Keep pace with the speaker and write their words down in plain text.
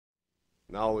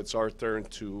Now it's our turn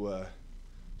to,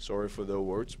 sorry for the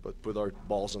words, but put our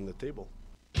balls on the table.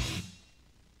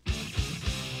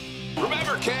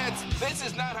 Remember, kids, this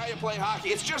is not how you play hockey.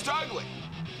 It's just ugly.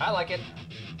 I like it.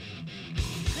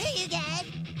 Screw you guys.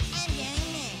 I'm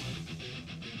doing this.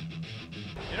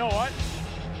 You know what?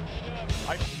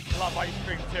 I love ice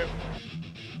cream too.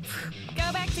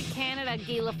 Go back to Canada,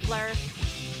 Guy Lafleur.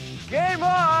 Game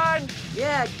on!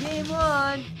 Yeah, game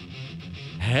on.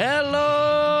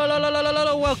 Hello,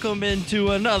 welcome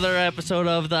into another episode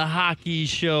of the Hockey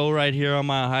Show right here on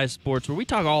Mile High Sports, where we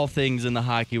talk all things in the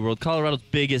hockey world. Colorado's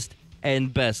biggest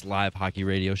and best live hockey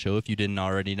radio show, if you didn't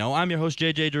already know. I'm your host,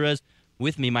 JJ Jerez.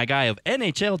 With me, my guy of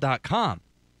NHL.com,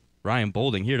 Ryan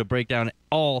Bolding, here to break down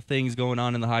all things going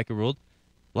on in the hockey world.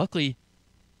 Luckily,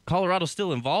 Colorado's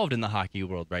still involved in the hockey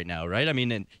world right now, right? I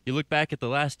mean, and you look back at the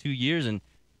last 2 years, and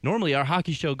normally our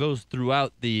hockey show goes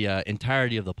throughout the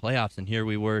entirety of the playoffs, and here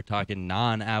we were talking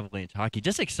non-Avalanche hockey.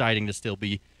 Just exciting to still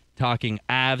be talking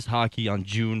Avs hockey on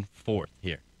June 4th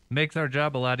here. Makes our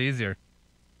job a lot easier.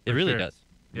 It really does.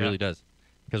 It really does.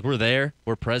 Because we're there,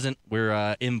 we're present,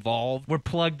 we're involved. We're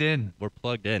plugged in. We're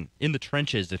plugged in the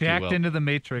trenches, if you will. Jacked into the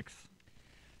matrix.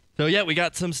 So, yeah, we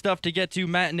got some stuff to get to.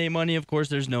 Matinee money, of course,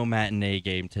 there's no matinee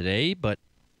game today, but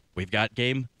we've got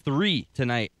game 3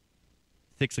 tonight,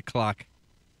 6 o'clock,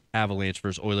 Avalanche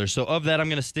versus Oilers. So, of that, I'm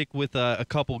going to stick with a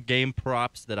couple game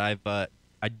props that I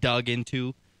dug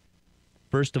into.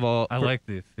 First of all, I like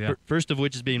these, yeah. First of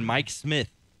which is being Mike Smith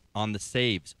on the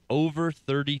saves, over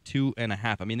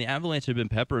 32.5. I mean, the Avalanche have been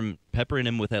peppering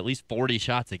him with at least 40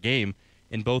 shots a game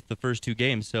in both the first 2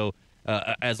 games. So,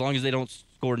 as long as they don't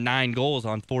score 9 goals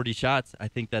on 40 shots, I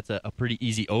think that's a pretty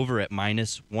easy over at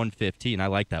minus 115. I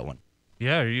like that one.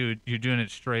 Yeah, are you doing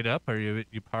it straight up, or are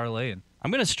you parlaying? I'm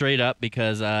going to straight up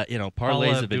because,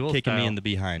 parlays have been kicking me in the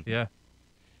behind. Yeah.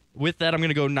 With that, I'm going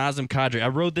to go Nazem Kadri. I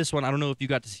rode this one. I don't know if you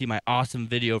got to see my awesome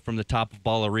video from the top of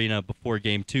Ball Arena before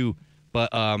Game 2,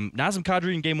 but Nazem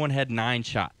Kadri in Game 1 had 9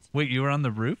 shots. Wait, you were on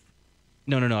the roof?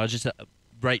 No. I was just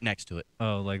right next to it.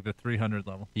 Oh, like the 300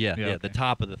 level? Yeah, okay. The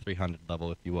top of the 300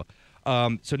 level, if you will.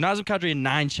 So Nazem Kadri had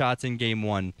 9 shots in Game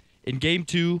 1. In Game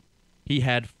 2, he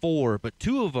had 4, but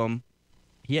 2 of them,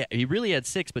 he really had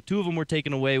 6, but 2 of them were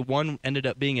taken away. One ended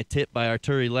up being a tip by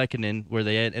Arturi Lehkonen, where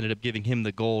they ended up giving him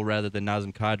the goal rather than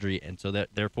Nazem Kadri, and so that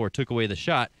therefore took away the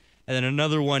shot. And then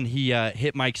another one, he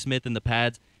hit Mike Smith in the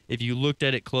pads. If you looked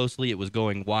at it closely, it was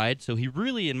going wide. So he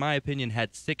really, in my opinion,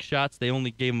 had 6 shots. They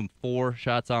only gave him 4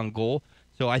 shots on goal.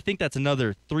 So I think that's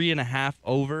another 3.5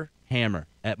 over hammer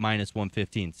at minus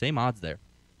 115. Same odds there.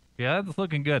 Yeah, that's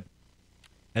looking good.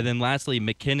 And then lastly,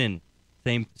 McKinnon,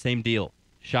 same deal.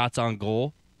 Shots on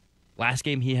goal. Last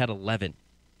game he had 11.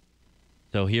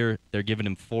 So here they're giving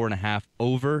him 4.5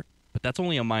 over, but that's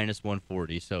only a minus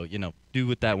 140. So, do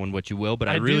with that one what you will, but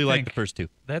I really like the first 2.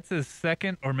 That's his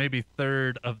second or maybe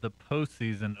third of the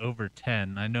postseason over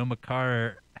 10. I know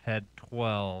Makar had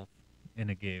 12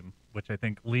 in a game, which I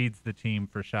think leads the team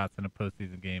for shots in a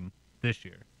postseason game this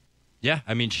year. Yeah,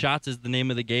 I mean, shots is the name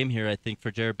of the game here, I think,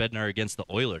 for Jared Bednar against the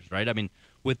Oilers, right? I mean,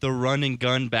 with the run and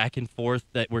gun back and forth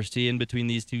that we're seeing between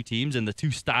these 2 teams and the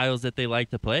 2 styles that they like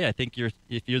to play, I think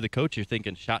if you're the coach, you're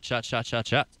thinking shot.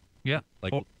 Yeah,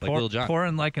 like Lil Jon.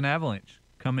 Pouring like an avalanche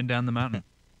coming down the mountain.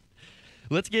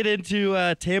 Let's get into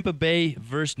Tampa Bay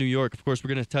versus New York. Of course,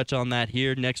 we're going to touch on that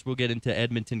here. Next, we'll get into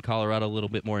Edmonton, Colorado a little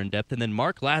bit more in depth. And then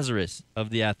Mark Lazerus of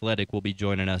The Athletic will be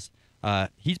joining us.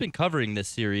 He's been covering this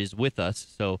series with us,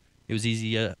 so it was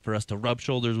easy for us to rub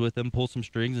shoulders with him, pull some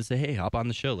strings, and say, hey, hop on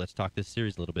the show. Let's talk this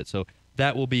series a little bit. So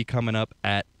that will be coming up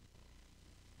at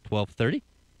 12:30?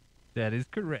 That is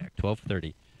correct.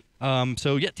 12:30.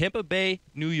 So, Tampa Bay,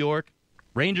 New York.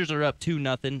 Rangers are up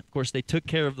 2-0. Of course, they took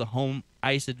care of the home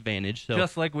ice advantage. So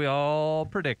just like we all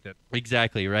predicted.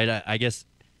 Exactly, right? I guess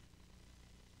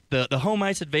the home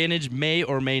ice advantage may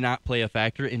or may not play a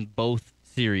factor in both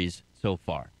series so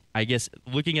far. I guess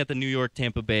looking at the New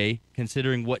York-Tampa Bay,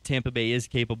 considering what Tampa Bay is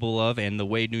capable of and the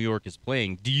way New York is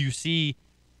playing, do you see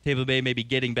Tampa Bay maybe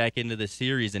getting back into the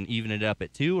series and even it up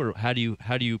at 2, or how do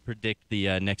you predict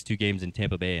the next 2 games in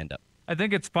Tampa Bay end up? I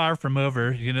think it's far from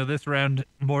over. This round,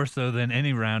 more so than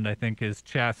any round, I think, is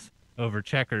chess over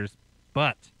checkers.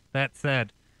 But that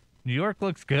said, New York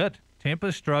looks good.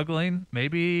 Tampa's struggling.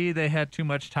 Maybe they had too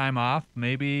much time off.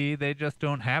 Maybe they just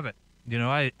don't have it.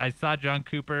 I saw John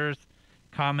Cooper's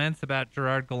comments about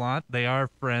Gerard Gallant. They are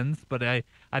friends, but I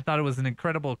thought it was an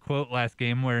incredible quote last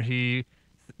game where he,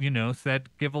 said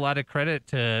give a lot of credit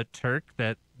to Turk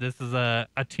that this is a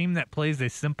team that plays a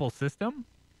simple system,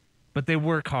 but they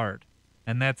work hard.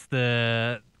 And that's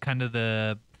the kind of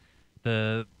the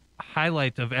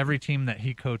highlight of every team that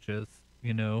he coaches.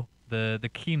 The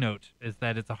keynote is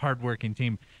that it's a hardworking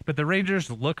team. But the Rangers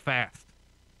look fast,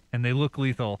 and they look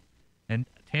lethal. And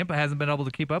Tampa hasn't been able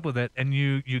to keep up with it. And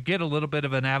you get a little bit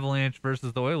of an Avalanche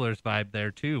versus the Oilers vibe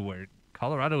there, too, where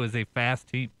Colorado is a fast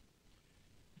team.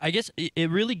 I guess it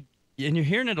really, and you're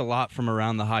hearing it a lot from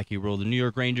around the hockey world. The New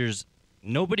York Rangers,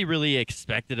 nobody really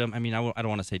expected them. I mean, I don't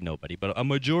want to say nobody, but a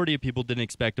majority of people didn't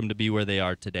expect them to be where they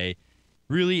are today.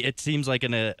 Really, it seems like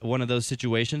in one of those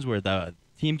situations where the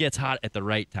team gets hot at the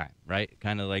right time, right?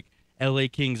 Kind of like LA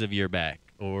Kings of year back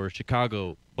or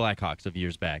Chicago Blackhawks of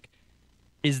years back.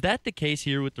 Is that the case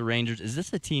here with the Rangers? Is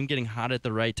this a team getting hot at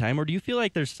the right time, or do you feel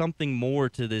like there's something more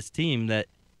to this team that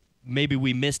maybe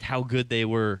we missed how good they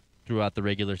were throughout the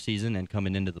regular season and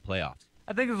coming into the playoffs?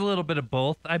 I think it's a little bit of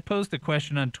both. I posed a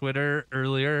question on Twitter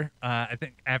earlier, I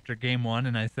think after Game 1,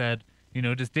 and I said,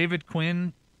 does David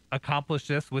Quinn accomplish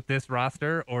this with this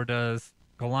roster, or does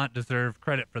Gallant deserve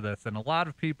credit for this? And a lot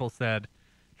of people said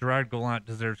Gerard Gallant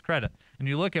deserves credit. And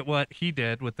you look at what he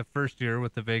did with the first year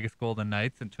with the Vegas Golden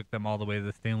Knights and took them all the way to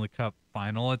the Stanley Cup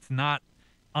final. It's not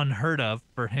unheard of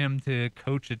for him to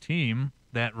coach a team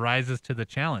that rises to the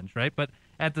challenge, right? But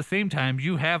at the same time,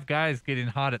 you have guys getting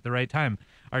hot at the right time.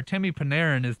 Artemi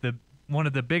Panarin is one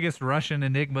of the biggest Russian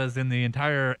enigmas in the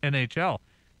entire NHL.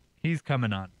 He's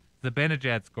coming on.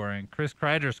 Zibanejad scoring, Chris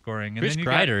Kreider scoring. And Chris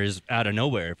Kreider is out of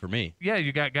nowhere for me. Yeah,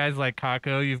 you got guys like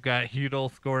Kakko, you've got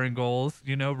Hedl scoring goals,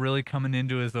 really coming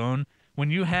into his own.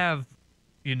 When you have,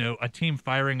 a team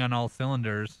firing on all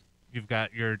cylinders, you've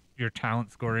got your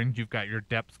talent scoring, you've got your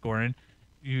depth scoring,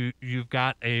 you've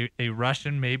got a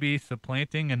Russian maybe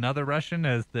supplanting another Russian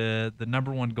as the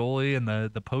number one goalie in the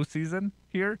postseason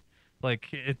here. Like,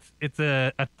 it's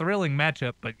a thrilling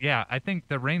matchup, but yeah, I think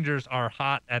the Rangers are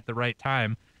hot at the right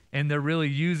time. And they're really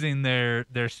using their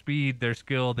speed, their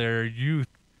skill, their youth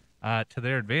to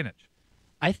their advantage.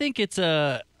 I think it's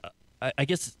I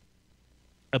guess,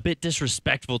 a bit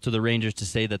disrespectful to the Rangers to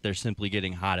say that they're simply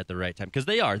getting hot at the right time, because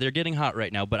they are. They're getting hot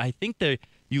right now. But I think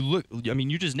you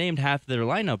just named half their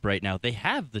lineup right now. They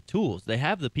have the tools. They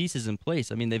have the pieces in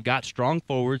place. I mean, they've got strong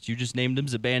forwards. You just named them: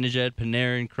 Zibanejad,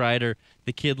 Panarin, Kreider,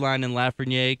 the kid line in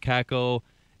Lafreniere, Kakko,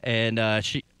 and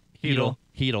Hedl.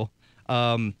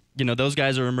 Those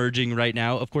guys are emerging right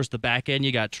now. Of course, the back end,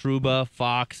 you got Trouba,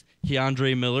 Fox,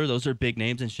 Keandre Miller. Those are big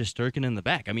names, and Shesterkin in the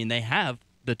back. I mean, they have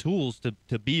the tools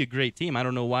to be a great team. I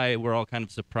don't know why we're all kind of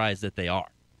surprised that they are.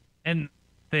 And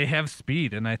they have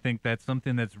speed, and I think that's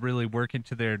something that's really working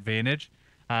to their advantage.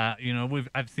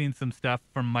 I've seen some stuff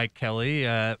from Mike Kelly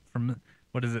from,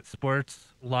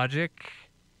 Sports Logic,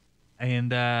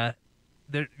 and there,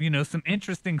 some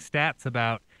interesting stats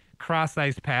about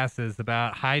cross-ice passes,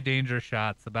 about high-danger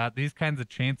shots, about these kinds of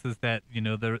chances that,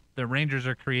 the Rangers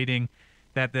are creating,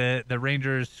 that the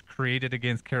Rangers created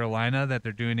against Carolina, that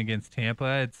they're doing against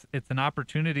Tampa. It's an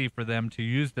opportunity for them to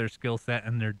use their skill set,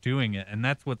 and they're doing it, and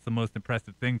that's what's the most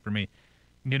impressive thing for me.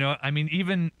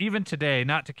 Even today,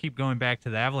 not to keep going back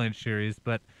to the Avalanche series,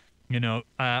 but,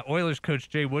 Oilers coach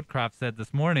Jay Woodcroft said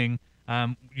this morning,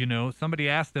 somebody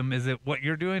asked him, is it what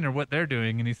you're doing or what they're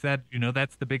doing? And he said,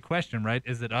 that's the big question, right?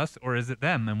 Is it us or is it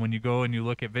them? And when you go and you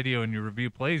look at video and you review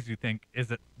plays, you think,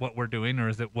 is it what we're doing or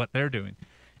is it what they're doing?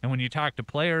 And when you talk to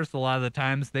players, a lot of the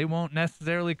times they won't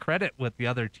necessarily credit what the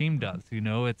other team does.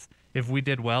 It's if we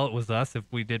did well, it was us. If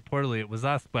we did poorly, it was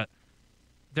us. But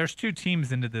there's two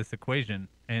teams into this equation.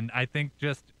 And I think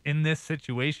just in this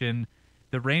situation,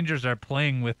 the Rangers are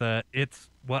playing with it's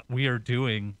what we are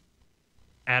doing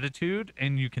attitude,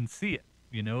 and you can see it.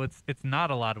 It's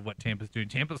not a lot of what Tampa's doing.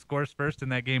 Tampa scores first in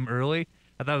that game early.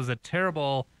 I thought it was a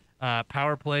terrible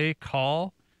power play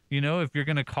call. If you're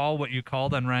going to call what you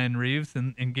called on Ryan Reeves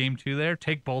in game 2 there,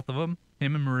 take both of them,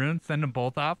 him and Maroon, send them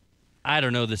both off. I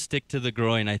don't know, the stick to the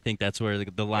groin, I think that's where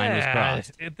the line was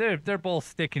crossed. They're both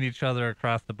sticking each other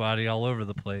across the body all over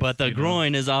the place. But the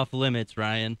groin is off limits,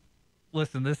 Ryan.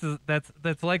 Listen,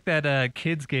 that's like that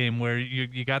kids game where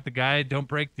you got the guy, don't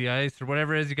break the ice or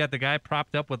whatever it is. You got the guy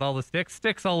propped up with all the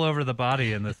sticks all over the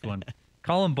body in this one.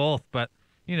 Call them both, but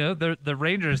the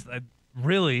Rangers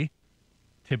really,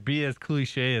 to be as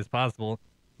cliche as possible,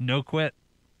 no quit,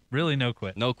 really no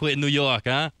quit. No quit in New York,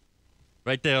 huh?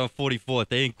 Right there on 44th,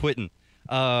 they ain't quitting.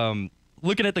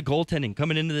 Looking at the goaltending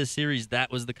coming into this series, that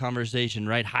was the conversation,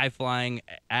 right? High flying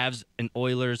Avs and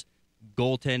Oilers.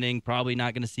 Goaltending, probably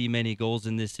not going to see many goals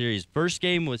in this series. First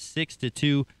game was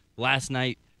 6-2. Last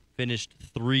night finished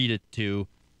 3-2.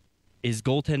 Is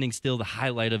goaltending still the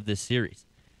highlight of this series?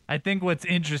 I think what's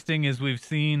interesting is we've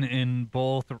seen in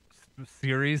both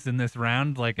series in this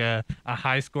round, like a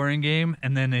high-scoring game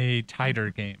and then a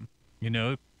tighter game.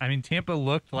 Tampa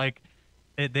looked like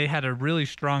they had a really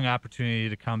strong opportunity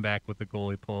to come back with the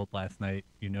goalie pulled last night.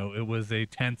 It was a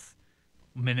tense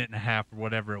minute and a half or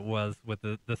whatever it was with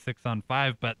the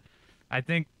 6-on-5. But I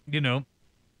think,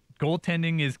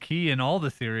 goaltending is key in all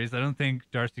the series. I don't think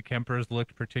Darcy Kemper's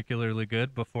looked particularly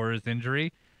good before his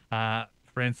injury.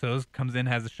 Francouz comes in,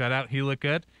 has a shutout. He looked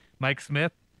good. Mike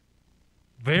Smith,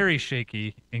 very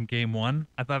shaky in game 1.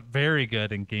 I thought very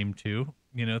good in game 2.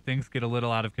 Things get a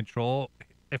little out of control.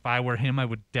 If I were him, I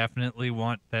would definitely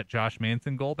want that Josh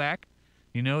Manson goal back.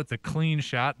 It's a clean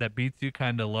shot that beats you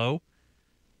kind of low,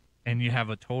 and you have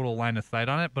a total line of sight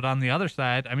on it. But on the other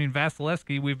side,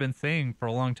 Vasilevsky, we've been saying for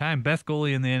a long time, best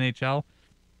goalie in the NHL.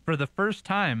 For the first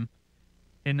time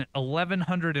in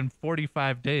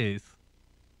 1,145 days,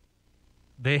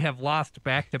 they have lost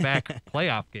back-to-back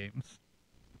playoff games.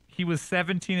 He was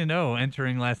 17-0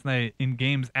 entering last night in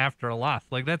games after a loss.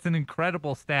 That's an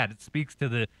incredible stat. It speaks to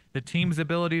the team's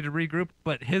ability to regroup,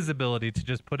 but his ability to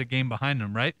just put a game behind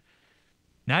him, right?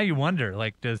 Now you wonder,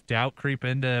 does doubt creep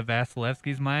into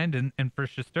Vasilevsky's mind? And for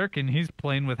Shesterkin, he's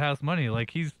playing with house money.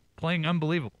 He's playing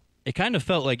unbelievable. It kind of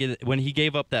felt like when he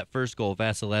gave up that first goal,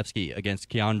 Vasilevsky, against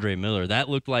Keandre Miller, that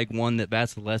looked like one that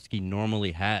Vasilevsky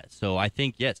normally has. So I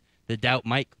think, yes, the doubt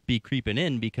might be creeping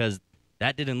in because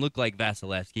that didn't look like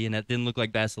Vasilevsky, and that didn't look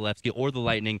like Vasilevsky or the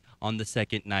Lightning on the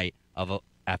second night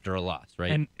after a loss,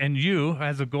 right? And you,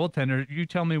 as a goaltender, you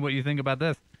tell me what you think about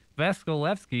this.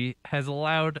 Vasilevsky has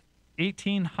allowed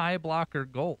 18 high blocker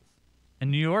goals, and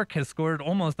New York has scored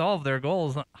almost all of their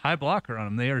goals high blocker on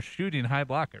them. They are shooting high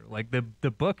blocker.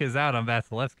 The book is out on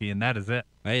Vasilevsky, and that is it.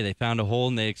 Hey, they found a hole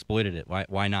and they exploited it.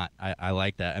 Why not? I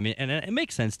like that. And it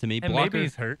makes sense to me. And maybe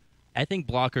he's hurt. I think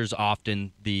blocker's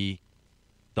often the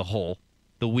hole,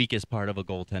 the weakest part of a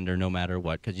goaltender, no matter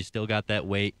what, because you still got that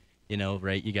weight,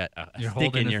 right? You got a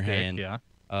stick in your hand. Yeah.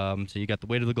 So you got the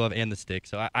weight of the glove and the stick.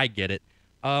 So I get it.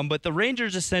 But the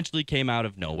Rangers essentially came out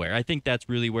of nowhere. I think that's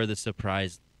really where the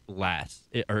surprise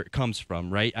comes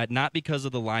from, right? Not because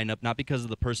of the lineup, not because of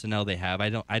the personnel they have.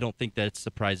 I don't think that's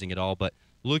surprising at all. But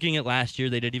looking at last year,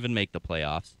 they didn't even make the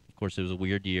playoffs. Of course, it was a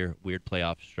weird year, weird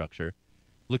playoff structure.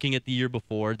 Looking at the year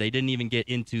before, they didn't even get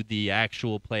into the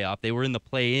actual playoff. They were in the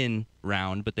play-in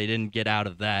round, but they didn't get out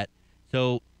of that.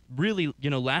 So really,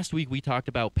 last week we talked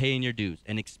about paying your dues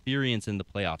and experience in the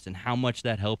playoffs and how much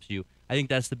that helps you. I think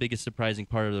that's the biggest surprising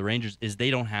part of the Rangers is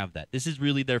they don't have that. This is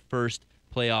really their first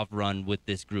playoff run with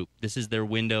this group. This is their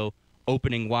window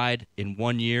opening wide in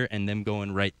 1 year and them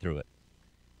going right through it.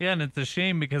 Yeah, and it's a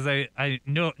shame because I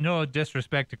no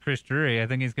disrespect to Chris Drury. I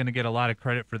think he's going to get a lot of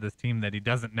credit for this team that he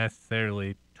doesn't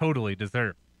necessarily totally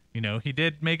deserve. He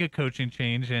did make a coaching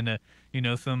change and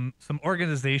some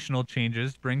organizational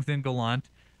changes. Brings in Gallant.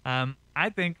 I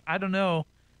don't know,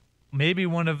 maybe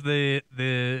one of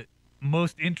the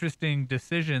most interesting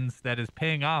decisions that is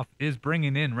paying off is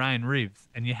bringing in Ryan Reeves.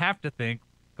 And you have to think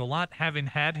Gallant, having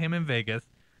had him in Vegas,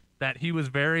 that he was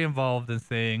very involved in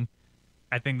saying,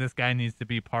 I think this guy needs to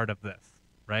be part of this,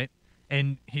 right?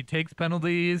 And he takes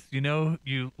penalties.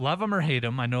 You love him or hate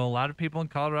him. I know a lot of people in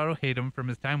Colorado hate him from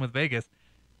his time with Vegas.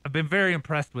 I've been very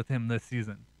impressed with him this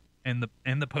season and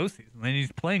the postseason. And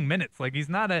he's playing minutes. He's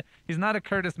not a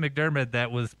Curtis McDermott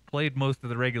that was played most of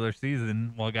the regular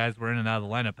season while guys were in and out of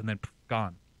the lineup and then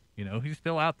gone. He's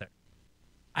still out there.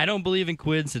 I don't believe in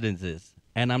coincidences,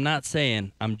 and I'm not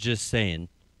saying, I'm just saying,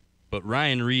 but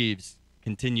Ryan Reeves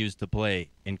continues to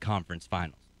play in conference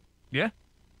finals. Yeah.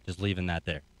 Just leaving that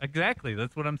there. Exactly.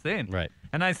 That's what I'm saying. Right.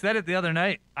 And I said it the other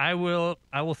night. I will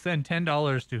send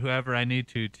 $10 to whoever I need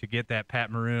to get that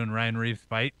Pat Maroon Ryan Reeves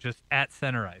fight just at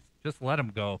Center Ice. Just let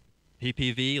him go.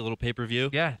 PPV, a little pay-per-view?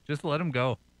 Yeah, just let him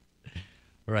go.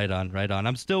 Right on.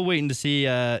 I'm still waiting to see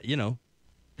the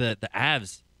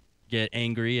Avs get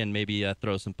angry and maybe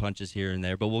throw some punches here and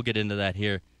there, but we'll get into that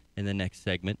here in the next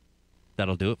segment.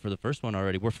 That'll do it for the first one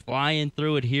already. We're flying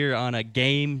through it here on a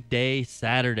game day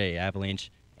Saturday.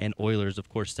 Avalanche and Oilers, of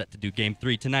course, set to do Game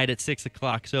 3 tonight at 6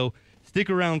 o'clock. So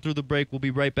stick around through the break. We'll be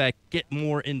right back. Get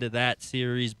more into that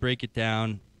series. Break it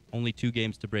down. Only 2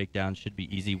 games to break down. Should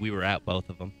be easy. We were at both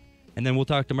of them. And then we'll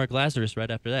talk to Mark Lazerus right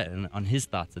after that and on his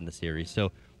thoughts in the series.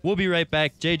 So we'll be right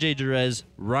back. JJ Jerez,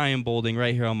 Ryan Bolding,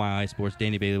 right here on My iSports.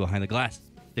 Danny Bailey behind the glass.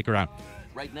 Stick around.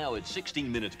 Right now, it's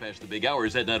 16 minutes past the big hour.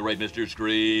 Is that not right, Mr.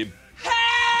 Scream?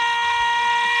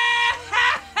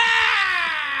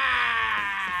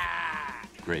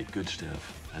 Great, good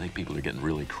stuff. I think people are getting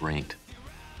really cranked.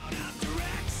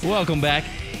 Welcome back.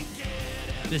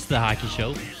 This is the Hockey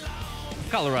Show,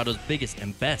 Colorado's biggest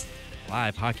and best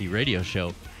live hockey radio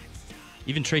show.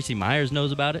 Even Tracy Myers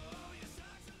knows about it.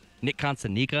 Nick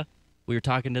Constanica, we were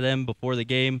talking to them before the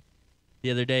game.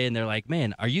 the other day, and they're like,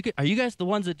 "Man, are you guys the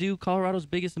ones that do Colorado's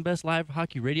biggest and best live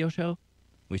hockey radio show?"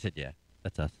 We said, "Yeah,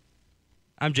 that's us."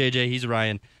 I'm JJ. He's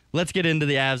Ryan. Let's get into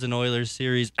the Avs and Oilers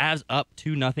series. Avs up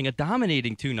 2-0, a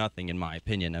dominating 2-0 in my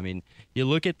opinion. I mean, you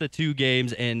look at the two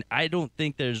games, and I don't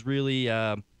think there's really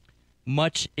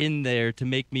much in there to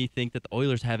make me think that the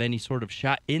Oilers have any sort of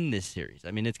shot in this series.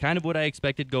 I mean, it's kind of what I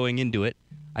expected going into it.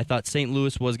 I thought St.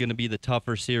 Louis was going to be the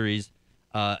tougher series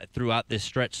throughout this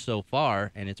stretch so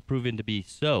far, and it's proven to be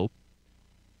so.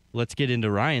 Let's get into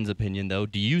Ryan's opinion, though.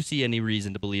 Do you see any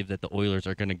reason to believe that the Oilers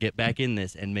are going to get back in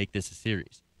this and make this a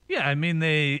series? Yeah, I mean,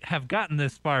 they have gotten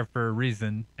this far for a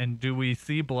reason. And do we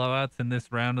see blowouts in this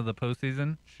round of the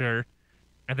postseason? Sure.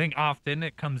 I think often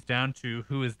it comes down to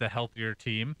who is the healthier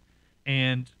team.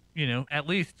 And, you know, at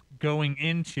least going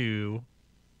into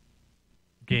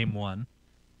game one,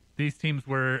 these teams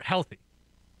were healthy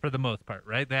for the most part,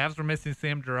 right? The Avs were missing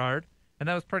Sam Girard, and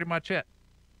that was pretty much it.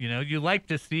 You know, you like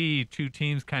to see two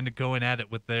teams kind of going at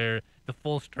it with the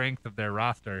full strength of their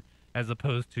roster, as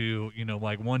opposed to, you know,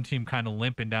 like one team kind of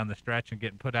limping down the stretch and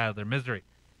getting put out of their misery.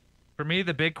 For me,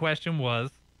 the big question was,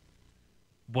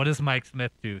 what does Mike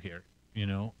Smith do here? You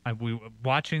know,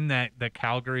 watching the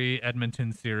Calgary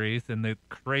Edmonton series and the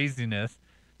craziness,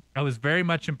 I was very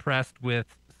much impressed with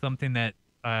something that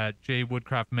Jay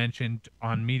Woodcroft mentioned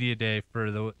on Media Day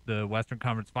for the Western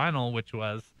Conference Final, which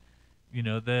was, you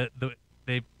know,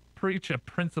 they preach a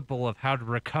principle of how to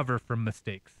recover from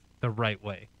mistakes the right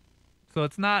way. So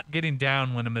it's not getting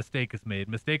down when a mistake is made.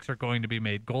 Mistakes are going to be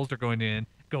made. Goals are going to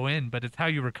go in, but it's how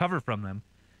you recover from them.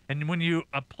 And when you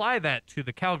apply that to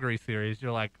the Calgary series,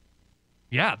 you're like,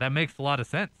 yeah, that makes a lot of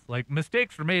sense. Like,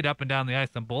 mistakes were made up and down the ice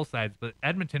on both sides, but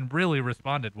Edmonton really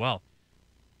responded well.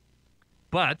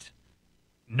 But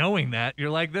knowing that, you're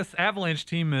like, this Avalanche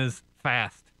team is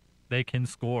fast. They can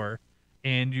score.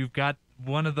 And you've got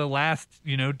one of the last,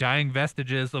 you know, dying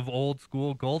vestiges of old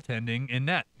school goaltending in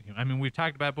net. I mean, we've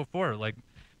talked about it before. Like,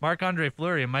 Marc-Andre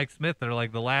Fleury and Mike Smith are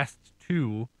like the last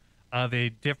two of a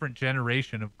different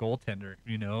generation of goaltender,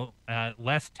 you know,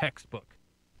 less textbook.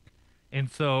 And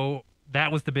so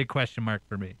that was the big question mark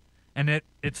for me. And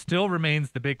it still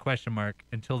remains the big question mark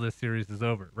until this series is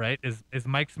over, right? Is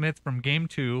Mike Smith from Game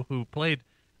 2, who played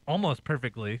almost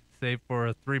perfectly, save for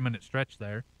a 3-minute stretch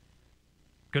there,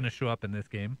 going to show up in this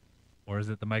game? Or is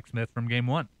it the Mike Smith from Game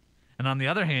 1? And on the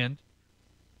other hand,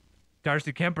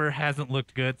 Darcy Kemper hasn't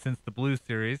looked good since the Blues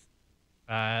series.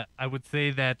 I would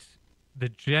say that the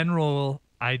general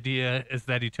idea is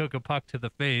that he took a puck to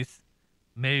the face,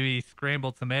 maybe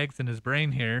scrambled some eggs in his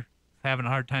brain here, having a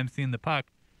hard time seeing the puck,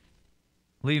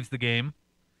 leaves the game.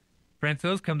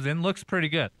 Francouz comes in, looks pretty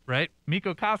good, right?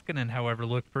 Mikko Koskinen, however,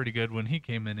 looked pretty good when he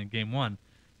came in Game 1.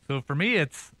 So for me,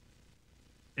 is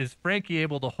Frankie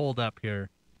able to hold up here?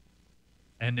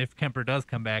 And if Kemper does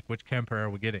come back, which Kemper are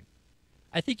we getting?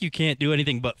 I think you can't do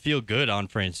anything but feel good on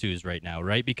Francouz right now,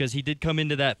 right? Because he did come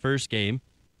into that first game,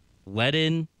 let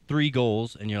in 3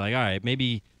 goals, and you're like, all right,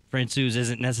 maybe Francouz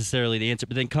isn't necessarily the answer,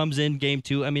 but then comes in Game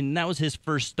 2. I mean, that was his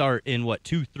first start in,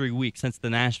 2-3 weeks since the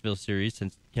Nashville series,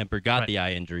 since Kemper got the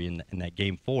eye injury in that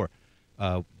Game 4.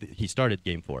 He started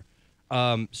Game 4.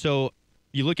 So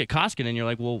you look at Koskinen and you're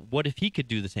like, well, what if he could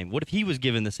do the same? What if he was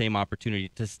given the same opportunity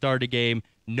to start a game,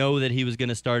 know that he was going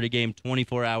to start a game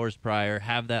 24 hours prior,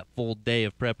 have that full day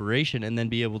of preparation, and then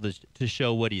be able to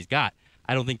show what he's got?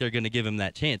 I don't think they're going to give him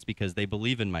that chance because they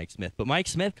believe in Mike Smith. But Mike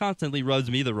Smith constantly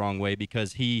rubs me the wrong way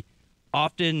because he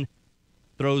often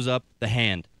throws up the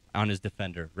hand on his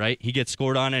defender, right? He gets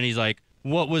scored on and he's like,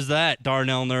 what was that,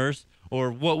 Darnell Nurse? Or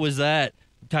what was that,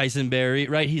 Tyson Barrie,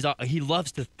 right? He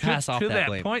loves to pass off that blame.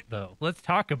 To that point, though, let's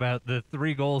talk about the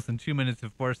 3 goals in 2 minutes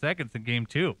and 4 seconds in Game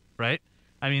 2, right?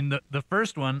 I mean, the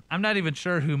first one, I'm not even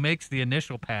sure who makes the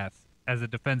initial pass as a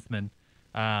defenseman.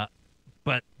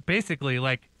 But basically,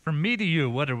 like, from me to you,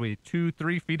 what are we,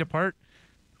 2-3 feet apart?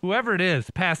 Whoever it is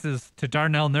passes to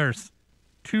Darnell Nurse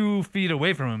 2 feet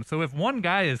away from him. So if one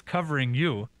guy is covering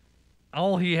you,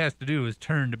 all he has to do is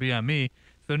turn to be on me.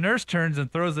 So Nurse turns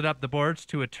and throws it up the boards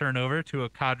to a turnover, to a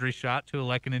Kadri shot, to a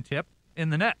Lehkonen tip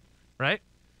in the net, right?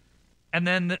 And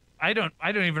then I don't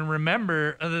even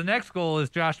remember. The next goal is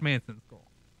Josh Manson's goal.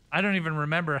 I don't even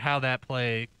remember how that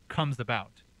play comes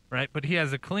about, right? But he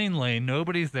has a clean lane.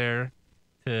 Nobody's there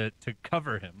to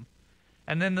cover him.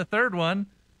 And then the third one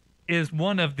is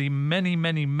one of the many,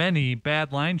 many, many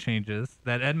bad line changes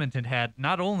that Edmonton had,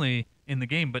 not only in the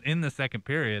game, but in the second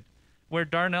period, where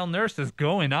Darnell Nurse is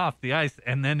going off the ice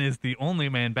and then is the only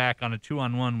man back on a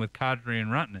 2-on-1 with Kadri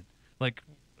and Rantanen. Like,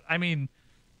 I mean,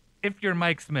 if you're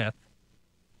Mike Smith,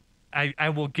 I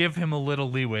will give him a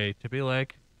little leeway to be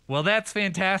like, Well, that's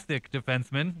fantastic,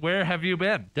 defenseman. Where have you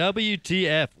been?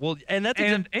 WTF? Well, and that's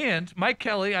And Mike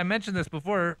Kelly, I mentioned this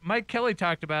before. Mike Kelly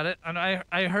talked about it, and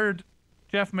I heard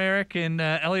Jeff Merrick and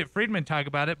Elliot Friedman talk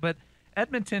about it, but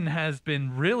Edmonton has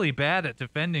been really bad at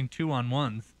defending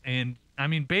 2-on-1s. And, I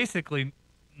mean, basically,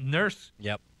 Nurse,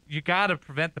 Yep. you got to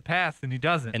prevent the pass, and he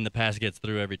doesn't. And the pass gets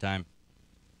through every time.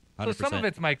 100%. So some of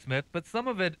it's Mike Smith, but some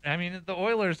of it, I mean, the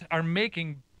Oilers are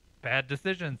making bad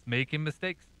decisions, making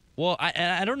mistakes. Well,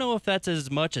 I don't know if that's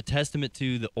as much a testament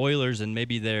to the Oilers and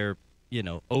maybe they're,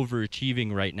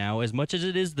 overachieving right now as much as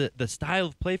it is the style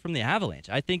of play from the Avalanche.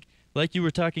 I think, like you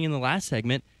were talking in the last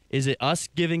segment, is it us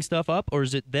giving stuff up or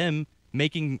is it them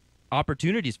making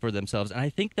opportunities for themselves? And I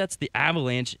think that's the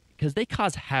Avalanche because they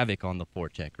cause havoc on the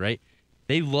forecheck, right?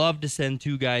 They love to send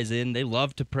two guys in. They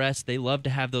love to press. They love to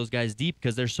have those guys deep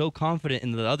because they're so confident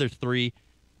in the other three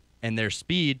and their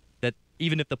speed that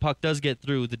even if the puck does get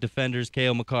through, the defenders,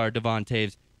 Cale Makar, Devon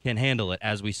Taves, can handle it,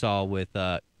 as we saw with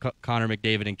Connor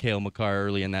McDavid and Cale Makar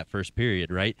early in that first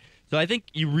period, right? So I think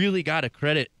you really got to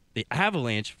credit the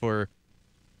Avalanche for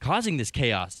causing this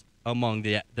chaos among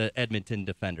the Edmonton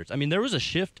defenders. I mean, there was a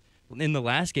shift in the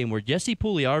last game where Jesse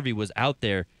Puljujarvi was out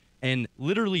there and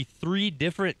literally 3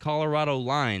 different Colorado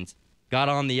lines got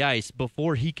on the ice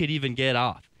before he could even get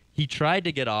off. He tried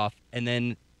to get off and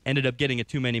then ended up getting a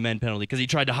too-many-men penalty because he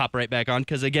tried to hop right back on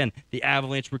because, again, the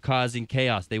Avalanche were causing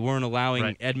chaos. They weren't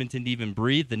allowing Edmonton to even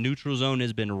breathe. The neutral zone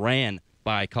has been ran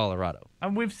by Colorado.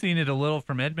 And we've seen it a little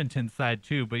from Edmonton's side,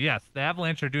 too. But, yes, the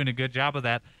Avalanche are doing a good job of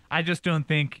that. I just don't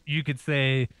think you could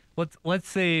say, let's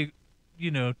say,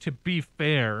 to be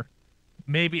fair,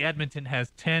 maybe Edmonton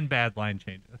has 10 bad line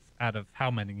changes out of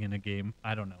how many in a game?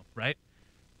 I don't know, right?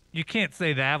 You can't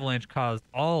say the Avalanche caused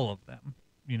all of them.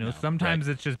 Sometimes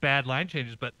it's just bad line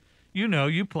changes, but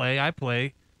you play, I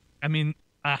play. I mean,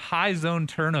 a high zone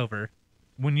turnover,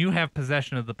 when you have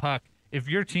possession of the puck, if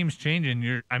your team's changing,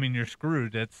 you're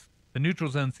screwed. The neutral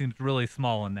zone seems really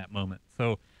small in that moment.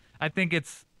 So I think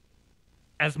it's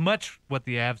as much what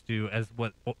the Avs do as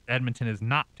what Edmonton is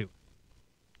not doing.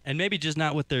 And maybe just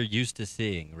not what they're used to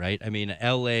seeing, right? I mean,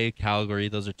 L.A., Calgary,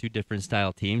 those are 2 different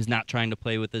style teams, not trying to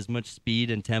play with as much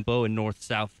speed and tempo and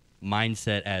north-south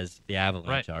mindset as the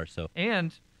Avalanche are. So,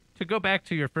 and to go back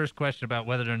to your first question about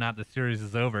whether or not the series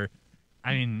is over,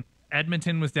 I mean,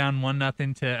 Edmonton was down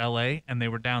 1-0 to L.A., and they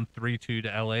were down 3-2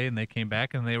 to L.A., and they came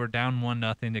back, and they were down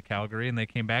 1-0 to Calgary, and they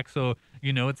came back. So,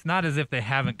 it's not as if they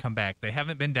haven't come back. They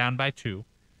haven't been down by 2,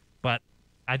 but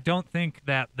I don't think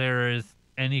that there is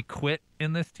any quit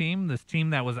in this team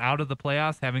that was out of the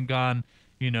playoffs, having gone,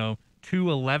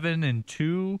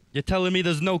 2-11-2. You're telling me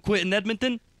there's no quit in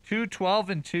Edmonton?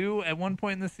 2-12-2 at one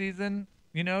point in the season,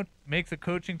 makes a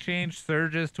coaching change,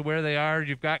 surges to where they are.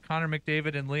 You've got Connor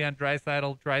McDavid and Leon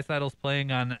Draisaitl. Draisaitl's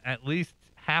playing on at least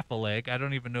half a leg. I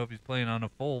don't even know if he's playing on a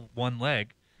full one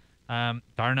leg.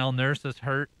 Darnell Nurse is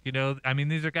hurt. I mean,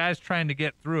 these are guys trying to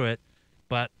get through it,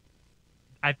 but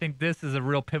I think this is a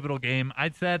real pivotal game. I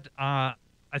said on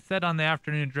the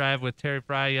afternoon drive with Terry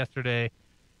Fry yesterday,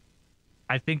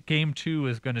 I think Game 2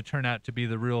 is going to turn out to be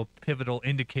the real pivotal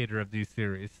indicator of these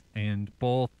series, and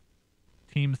both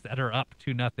teams that are up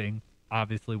 2-0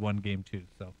 obviously won Game 2.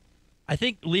 So, I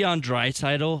think Leon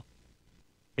Draisaitl,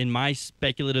 in my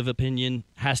speculative opinion,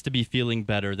 has to be feeling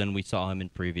better than we saw him in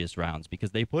previous rounds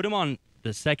because they put him on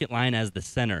the second line as the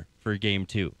center for Game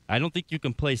 2. I don't think you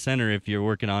can play center if you're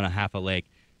working on a half a leg.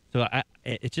 So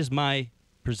it's just my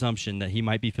presumption that he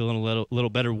might be feeling a little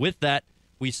better. With that,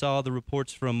 we saw the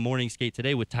reports from Morning Skate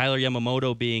today with Tyler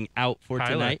Yamamoto being out for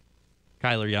tonight.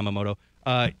 Kyler Yamamoto.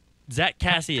 Zach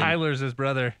Kassian. Tyler's his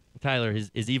brother. Tyler,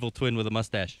 his evil twin with a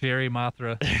mustache. Jerry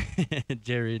Mothra.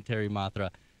 Jerry and Terry Mothra.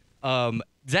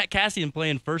 Zach Kassian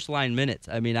playing first-line minutes.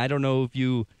 I mean, I don't know if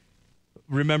you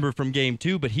remember from Game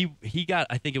 2, but he got,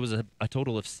 I think it was a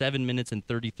total of 7 minutes and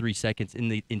 33 seconds in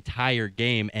the entire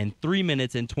game and 3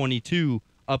 minutes and 22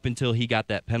 up until he got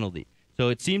that penalty. So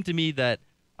it seemed to me that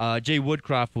Jay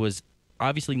Woodcroft was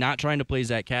obviously not trying to play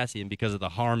Zach Kassian because of the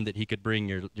harm that he could bring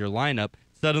your lineup.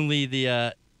 Suddenly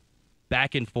the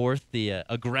back and forth, the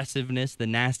aggressiveness, the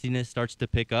nastiness starts to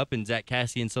pick up, and Zach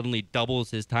Kassian suddenly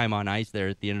doubles his time on ice there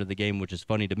at the end of the game, which is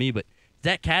funny to me. But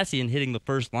Zach Kassian hitting the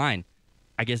first line,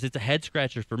 I guess it's a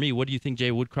head-scratcher for me. What do you think Jay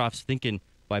Woodcroft's thinking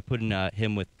by putting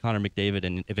him with Connor McDavid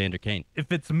and Evander Kane?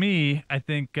 If it's me, I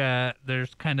think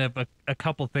there's kind of a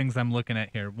couple things I'm looking at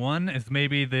here. One is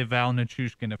maybe the Val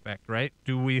Nichushkin effect, right?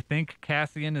 Do we think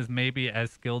Kassian is maybe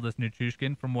as skilled as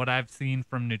Nichushkin? From what I've seen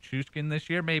from Nichushkin this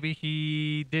year, maybe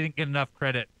he didn't get enough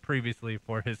credit previously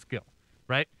for his skill,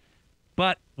 right?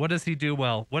 But what does he do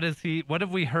well? What have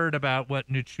we heard about what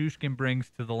Nichushkin brings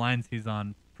to the lines he's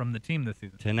on from the team this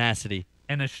season? Tenacity.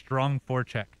 and a strong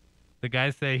forecheck. The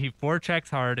guys say he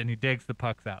forechecks hard and he digs the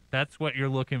pucks out. That's what you're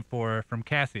looking for from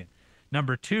Kassian.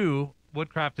 Number 2,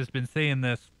 Woodcroft has been saying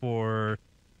this for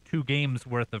 2 games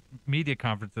worth of media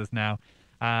conferences now.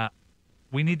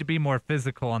 We need to be more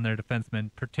physical on their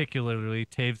defensemen, particularly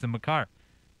Taves and Makar.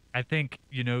 I think,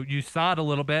 you saw it a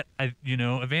little bit.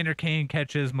 Evander Kane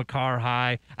catches Makar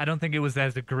high. I don't think it was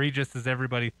as egregious as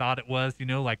everybody thought it was,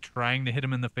 like trying to hit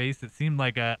him in the face. It seemed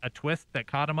like a twist that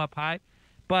caught him up high.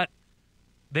 But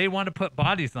they want to put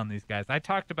bodies on these guys. I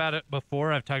talked about it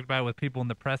before. I've talked about it with people in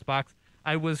the press box.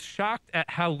 I was shocked at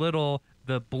how little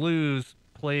the Blues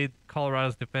played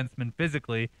Colorado's defensemen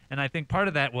physically, and I think part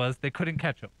of that was they couldn't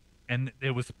catch them. And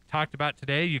it was talked about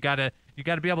today. You gotta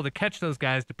be able to catch those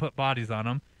guys to put bodies on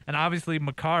them. And obviously,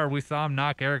 Makar, we saw him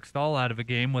knock Eric Stahl out of a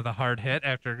game with a hard hit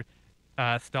after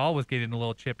Stahl was getting a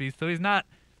little chippy. So it's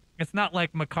not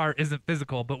like Makar isn't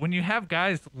physical, but when you have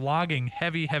guys logging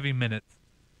heavy minutes,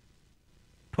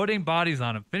 putting bodies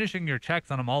on them, finishing your checks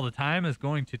on them all the time is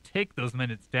going to take those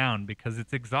minutes down because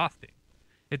it's exhausting.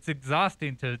 It's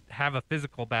exhausting to have a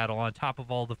physical battle on top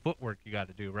of all the footwork you got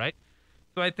to do, right?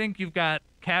 So I think you've got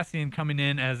Kassian coming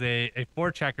in as a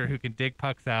forechecker who can dig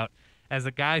pucks out, as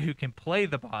a guy who can play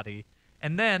the body,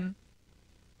 and then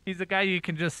he's a guy you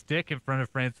can just stick in front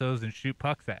of Francouz and shoot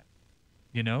pucks at.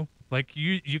 Like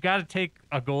you got to take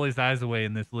a goalie's eyes away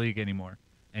in this league anymore,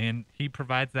 and he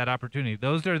provides that opportunity.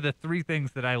 Those are the 3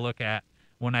 things that I look at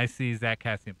when I see Zach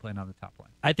Kassian playing on the top line.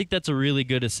 I think that's a really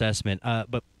good assessment.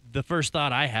 But the first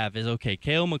thought I have is, okay,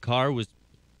 Cale Makar was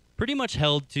pretty much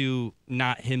held to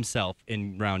not himself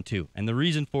in round 2. And the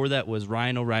reason for that was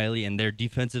Ryan O'Reilly and their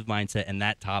defensive mindset and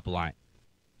that top line.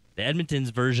 The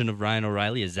Edmonton's version of Ryan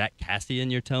O'Reilly is Zach Kassian,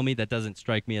 you're telling me? That doesn't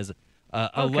strike me as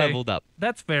a leveled up.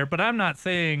 That's fair, but I'm not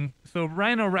saying... So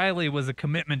Ryan O'Reilly was a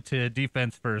commitment to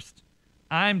defense first.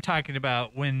 I'm talking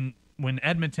about when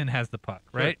Edmonton has the puck,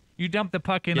 right? Sure. You dump the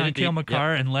puck in on Cale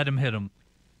Makar and let him hit him.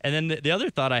 And then the other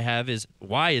thought I have is,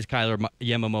 why is Kyler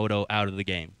Yamamoto out of the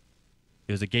game?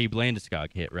 It was a Gabe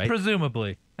Landeskog hit, right?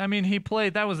 Presumably. I mean, he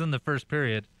played... That was in the first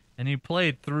period. And he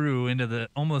played through into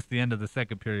almost the end of the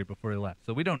second period before he left.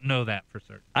 So we don't know that for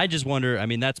certain. I just wonder, I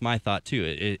mean, that's my thought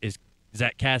too. Is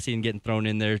Zach Kassian getting thrown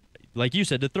in there, like you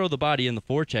said, to throw the body in the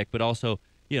forecheck, but also,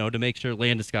 to make sure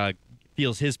Landeskog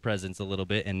feels his presence a little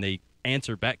bit and they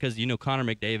answer back? Because, Connor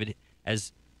McDavid,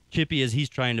 as chippy as he's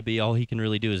trying to be, all he can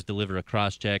really do is deliver a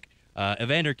cross-check.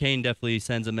 Evander Kane definitely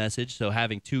sends a message, so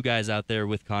having 2 guys out there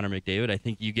with Connor McDavid, I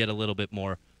think you get a little bit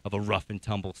more of a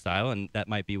rough-and-tumble style, and that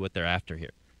might be what they're after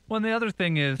here. Well, and the other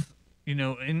thing is,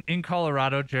 in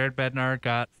Colorado, Jared Bednar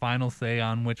got final say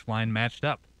on which line matched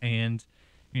up. And,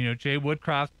 Jay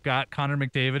Woodcroft got Connor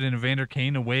McDavid and Evander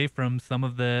Kane away from some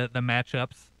of the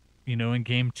matchups, in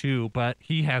game 2. But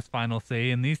he has final say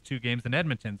in these 2 games in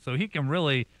Edmonton. So he can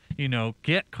really,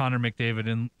 get Connor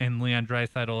McDavid and Leon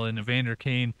Draisaitl and Evander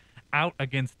Kane out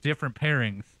against different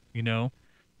pairings,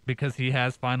 because he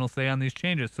has final say on these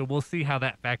changes. So we'll see how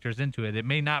that factors into it. It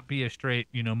may not be a straight,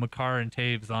 Makar and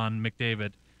Taves on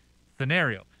McDavid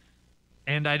scenario.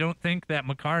 And I don't think that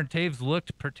Makar and Taves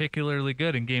looked particularly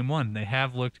good in game 1. They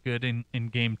have looked good in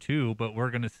game 2, but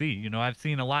we're going to see. I've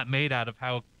seen a lot made out of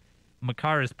how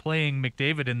Makar is playing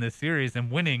McDavid in this series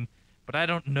and winning, but I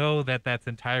don't know that that's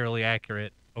entirely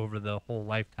accurate over the whole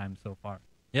lifetime so far.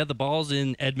 Yeah, the ball's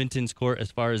in Edmonton's court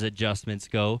as far as adjustments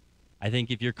go. I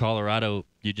think if you're Colorado,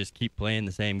 you just keep playing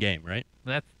the same game, right?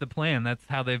 That's the plan. That's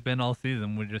how they've been all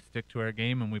season. We just stick to our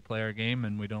game and we play our game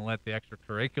and we don't let the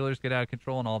extracurriculars get out of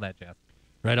control and all that jazz.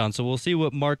 Right on. So we'll see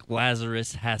what Mark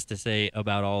Lazerus has to say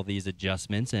about all these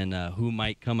adjustments and who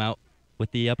might come out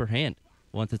with the upper hand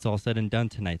once it's all said and done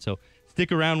tonight. So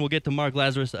stick around. We'll get to Mark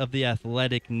Lazerus of The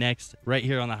Athletic next, right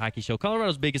here on The Hockey Show,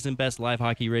 Colorado's biggest and best live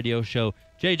hockey radio show.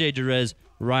 JJ Jerez,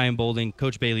 Ryan Bolding,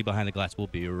 Coach Bailey behind the glass. We'll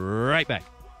be right back.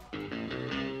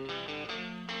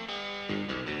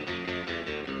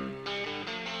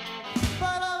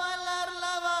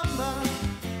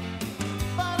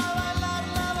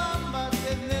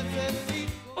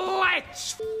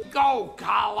 Let's go,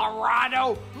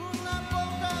 Colorado!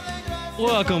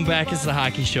 Welcome back. It's The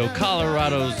Hockey Show,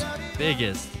 Colorado's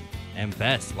biggest and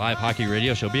best live hockey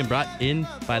radio show, being brought in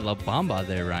by La Bamba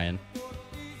there, Ryan.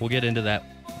 We'll get into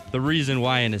that, the reason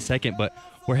why in a second, but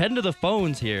we're heading to the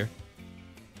phones here.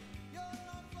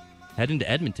 Heading to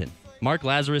Edmonton. Mark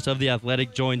Lazerus of The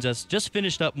Athletic joins us. Just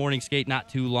finished up morning skate not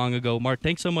too long ago. Mark,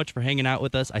 thanks so much for hanging out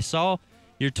with us. I saw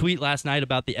your tweet last night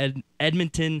about the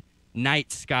Edmonton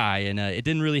night sky, and it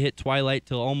didn't really hit twilight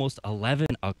till almost 11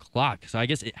 o'clock. So I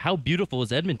guess, how beautiful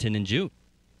is Edmonton in June?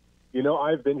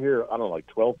 I've been here,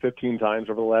 12, 15 times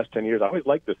over the last 10 years. I always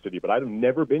liked this city, but I've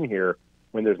never been here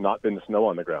when there's not been snow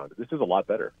on the ground. This is a lot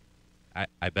better.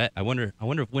 I bet. I wonder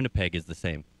if Winnipeg is the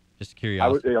same. Just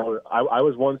curiosity. I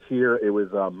was once here. It was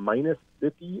minus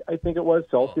 50, I think it was,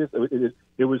 Celsius.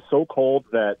 It was so cold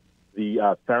that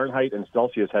the Fahrenheit and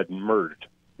Celsius had merged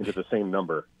into the same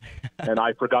number. And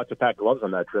I forgot to pack gloves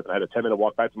on that trip, and I had a 10-minute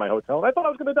walk back to my hotel, and I thought I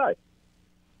was going to die.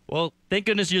 Well, thank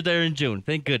goodness you're there in June.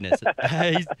 Thank goodness.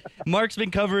 Mark's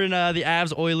been covering the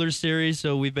Avs-Oilers series,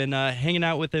 so we've been hanging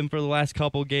out with him for the last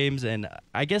couple games. And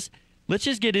I guess let's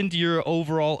just get into your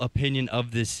overall opinion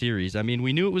of this series. I mean,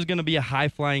 we knew it was going to be a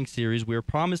high-flying series. We were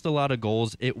promised a lot of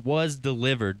goals. It was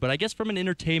delivered. But I guess from an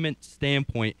entertainment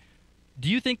standpoint, do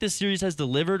you think this series has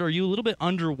delivered, or are you a little bit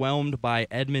underwhelmed by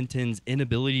Edmonton's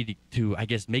inability to I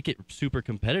guess, make it super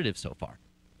competitive so far?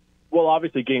 Well,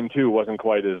 obviously, Game 2 wasn't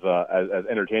quite as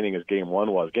entertaining as Game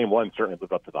 1 was. Game 1 certainly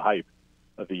lived up to the hype,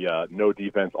 the no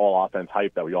defense, all offense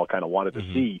hype that we all kind of wanted to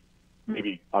see.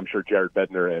 Maybe, I'm sure Jared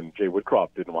Bednar and Jay Woodcroft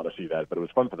didn't want to see that, but it was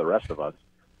fun for the rest of us.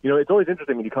 You know, it's always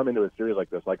interesting when you come into a series like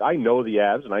this. Like, I know the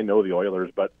Avs and I know the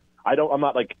Oilers, but I'm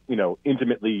not, like,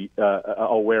 intimately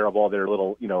aware of all their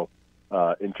little,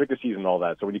 intricacies and all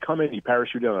that. So when you come in, you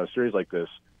parachute in on a series like this,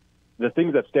 the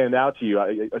things that stand out to you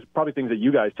are probably things that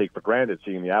you guys take for granted,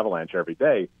 seeing the Avalanche every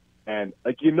day. And,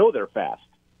 they're fast.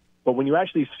 But when you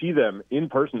actually see them in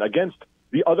person against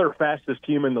the other fastest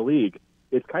team in the league,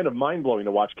 it's kind of mind-blowing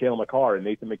to watch Cale Makar and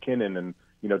Nathan MacKinnon and,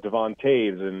 Devon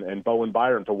Taves and Bowen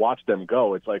Byram, to watch them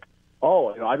go. It's like,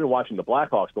 I've been watching the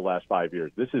Blackhawks the last 5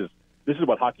 years. This is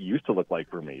what hockey used to look like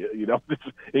for me. This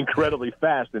is incredibly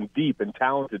fast and deep and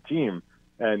talented team.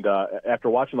 And after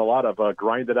watching a lot of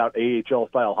grinded-out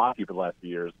AHL-style hockey for the last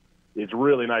few years, it's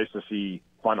really nice to see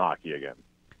fun hockey again.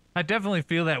 I definitely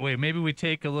feel that way. Maybe we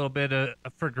take a little bit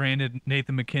for granted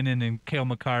Nathan MacKinnon and Cale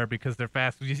Makar because they're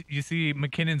fast. You see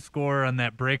McKinnon score on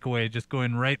that breakaway, just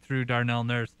going right through Darnell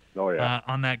Nurse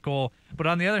on that goal. But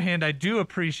on the other hand, I do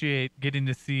appreciate getting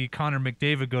to see Connor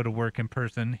McDavid go to work in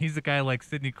person. He's a guy like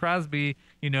Sidney Crosby,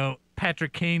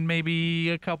 Patrick Kane maybe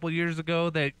a couple years ago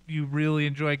that you really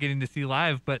enjoy getting to see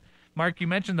live. But Mark, you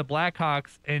mentioned the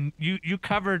Blackhawks, and you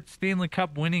covered Stanley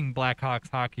Cup winning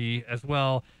Blackhawks hockey as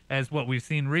well as what we've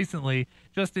seen recently.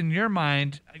 Just in your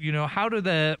mind, how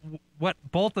do what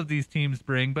both of these teams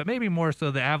bring, but maybe more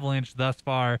so the Avalanche thus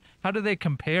far, how do they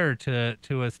compare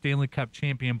to a Stanley Cup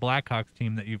champion Blackhawks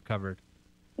team that you've covered?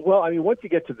 Well, I mean, once you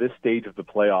get to this stage of the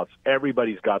playoffs,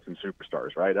 everybody's got some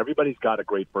superstars, right? Everybody's got a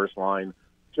great first line.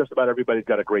 Just about everybody's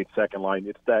got a great second line.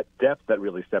 It's that depth that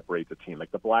really separates a team.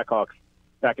 Like the Blackhawks,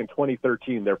 back in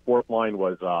 2013, their fourth line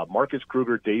was Marcus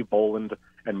Kruger, Dave Boland,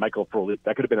 and Michael Frolik.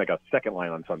 That could have been like a second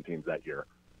line on some teams that year.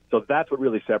 So that's what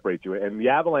really separates you. And the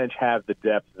Avalanche have the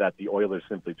depth that the Oilers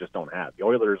simply just don't have. The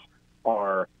Oilers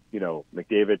are,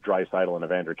 McDavid, Draisaitl, and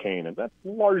Evander Kane, and that's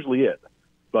largely it.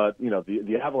 But,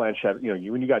 the Avalanche have,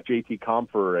 when you got JT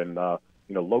Compher and,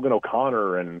 Logan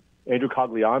O'Connor and Andrew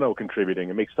Cogliano contributing,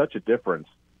 it makes such a difference.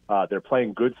 They're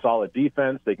playing good, solid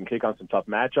defense. They can take on some tough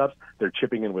matchups. They're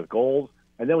chipping in with goals.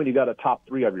 And then when you got a top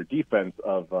three of your defense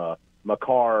of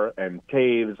Makar and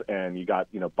Taves, and you got,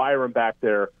 Byram back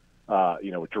there,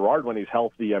 with Gerard when he's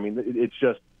healthy, I mean, it's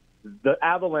just the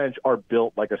Avalanche are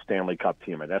built like a Stanley Cup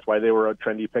team. And that's why they were a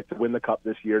trendy pick to win the Cup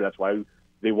this year. That's why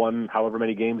they won however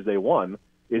many games they won,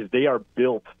 is they are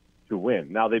built to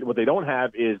win. Now, what they don't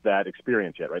have is that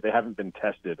experience yet, right? They haven't been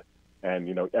tested.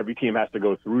 And, every team has to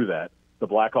go through that. The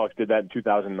Blackhawks did that in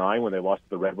 2009 when they lost to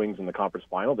the Red Wings in the conference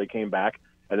final. They came back,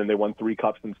 and then they won 3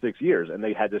 cups in 6 years. And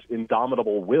they had this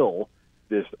indomitable will.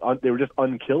 They were just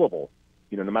unkillable.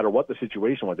 No matter what the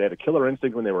situation was. They had a killer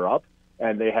instinct when they were up,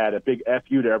 and they had a big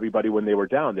FU to everybody when they were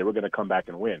down. They were going to come back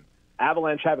and win.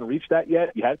 Avalanche haven't reached that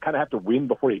yet. You kind of have to win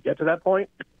before you get to that point.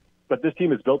 But this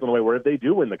team is built in a way where if they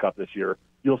do win the Cup this year,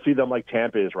 you'll see them like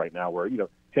Tampa is right now, where,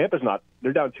 Tampa's not,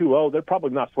 they're down 2-0. They're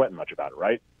probably not sweating much about it,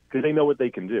 right? Because they know what they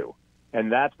can do.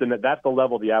 And that's the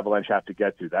level the Avalanche have to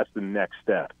get to. That's the next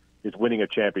step, is winning a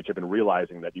championship and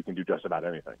realizing that you can do just about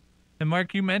anything. And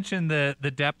Mark, you mentioned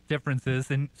the depth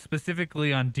differences, and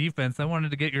specifically on defense. I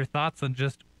wanted to get your thoughts on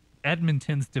just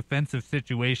Edmonton's defensive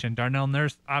situation. Darnell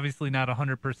Nurse, obviously not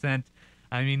 100%.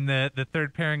 I mean, the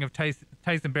third pairing of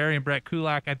Tyson Barrie and Brett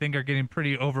Kulak, I think, are getting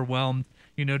pretty overwhelmed.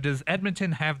 Does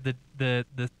Edmonton have the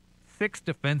 6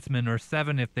 defensemen, or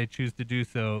 7 if they choose to do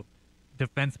so,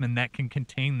 defensemen that can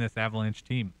contain this Avalanche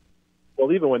team?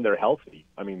 Well, even when they're healthy,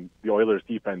 I mean, the Oilers'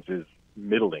 defense is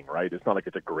middling, right? It's not like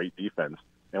it's a great defense.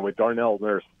 And with Darnell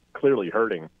Nurse clearly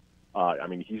hurting, I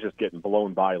mean, he's just getting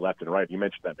blown by left and right. You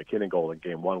mentioned that McKinnon goal in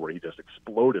Game 1 where he just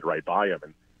exploded right by him,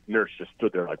 and Nurse just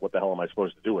stood there like, what the hell am I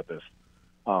supposed to do with this?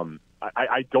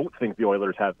 I don't think the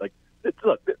Oilers have,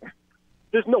 look,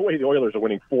 there's no way the Oilers are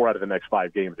winning 4 out of the next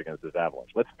 5 games against this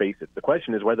Avalanche. Let's face it. The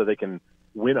question is whether they can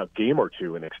win a game or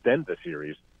two and extend the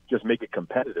series, just make it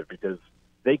competitive, because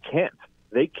they can't.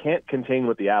 They can't contain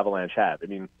what the Avalanche have. I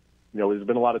mean, there's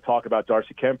been a lot of talk about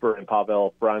Darcy Kemper and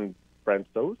Pavel Francouz.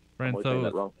 I'm always saying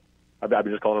that wrong. I've been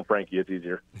just calling him Frankie. It's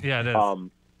easier. Yeah, it is.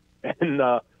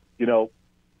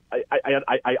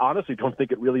 I honestly don't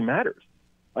think it really matters.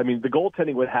 I mean, the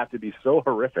goaltending would have to be so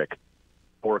horrific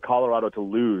for Colorado to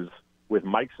lose with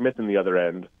Mike Smith in the other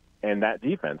end and that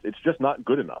defense. It's just not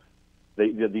good enough.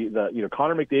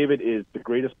 Connor McDavid is the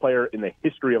greatest player in the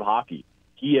history of hockey.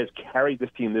 He has carried this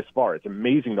team this far. It's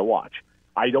amazing to watch.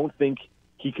 I don't think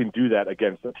he can do that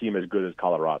against a team as good as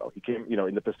Colorado. He can,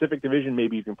 in the Pacific Division,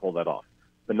 maybe he can pull that off,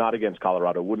 but not against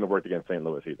Colorado. Wouldn't have worked against St.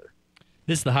 Louis either.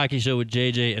 This is the Hockey Show with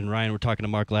JJ and Ryan. We're talking to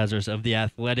Mark Lazerus of The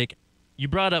Athletic. You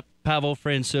brought up Pavel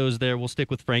Francouz there. We'll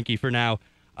stick with Frankie for now.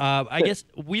 I guess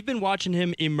we've been watching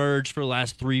him emerge for the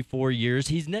last 3-4 years.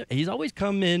 He's always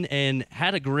come in and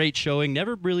had a great showing,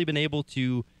 never really been able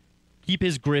to keep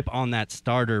his grip on that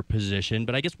starter position.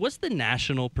 But I guess what's the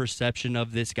national perception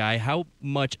of this guy? How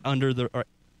much on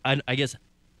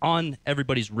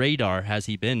everybody's radar has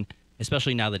he been,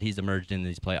 especially now that he's emerged in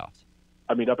these playoffs?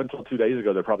 I mean, up until 2 days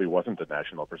ago, there probably wasn't a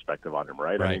national perspective on him,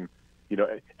 right? I mean,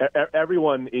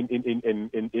 everyone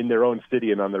in their own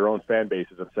city and on their own fan base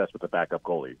is obsessed with the backup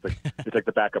goalie. It's like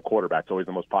the backup quarterback's always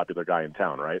the most popular guy in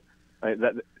town, right?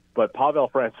 But Pavel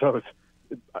Francouz,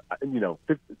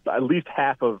 at least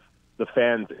half of the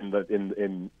fans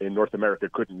in North America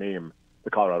couldn't name the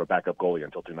Colorado backup goalie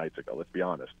until 2 nights ago. Let's be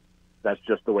honest. That's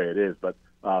just the way it is. But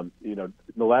in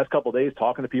the last couple of days,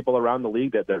 talking to people around the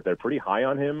league, that they're pretty high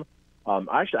on him.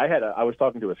 Actually, I was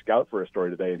talking to a scout for a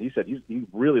story today, and he said he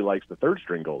really likes the third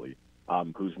string goalie,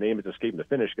 whose name is escaping, the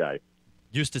Finnish guy.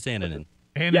 Justus Annunen.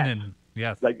 Annunen,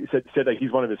 yes. Like said that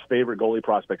he's one of his favorite goalie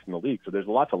prospects in the league. So there's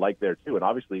a lot to like there too. And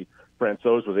obviously,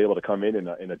 Francouz was able to come in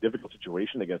a difficult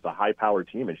situation against a high-powered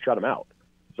team and shut him out.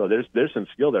 So there's some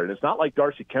skill there, and it's not like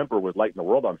Darcy Kemper was lighting the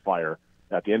world on fire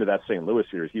at the end of that St. Louis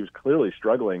series. He was clearly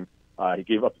struggling. He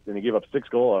gave up 6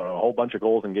 goals, a whole bunch of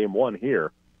goals in Game 1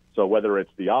 here. So whether it's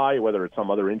the eye, whether it's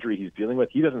some other injury he's dealing with,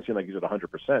 he doesn't seem like he's at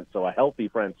 100%. So a healthy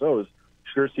Francouz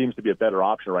sure seems to be a better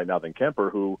option right now than Kemper,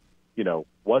 who,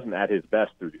 wasn't at his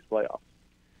best through these playoffs.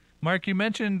 Mark, you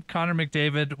mentioned Connor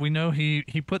McDavid. We know he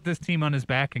put this team on his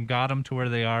back and got them to where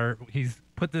they are. He's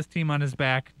put this team on his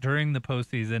back during the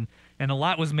postseason, and a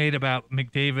lot was made about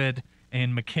McDavid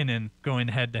and McKinnon going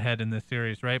head-to-head in this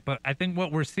series, right? But I think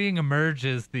what we're seeing emerge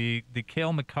is the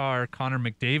Cale Makar, Connor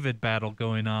McDavid battle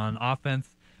going on,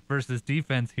 offense versus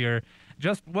defense here.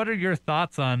 Just what are your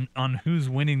thoughts on who's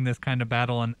winning this kind of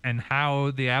battle and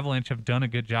how the Avalanche have done a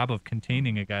good job of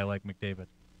containing a guy like McDavid?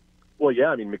 Well, yeah,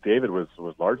 I mean, McDavid was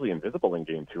largely invisible in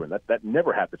Game 2, and that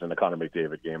never happens in a Connor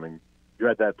McDavid game. And you're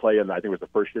at that play, and I think it was the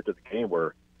first shift of the game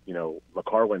where,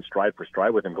 Makar went stride for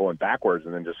stride with him going backwards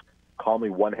and then just calmly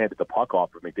one-handed the puck off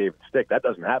of McDavid's stick. That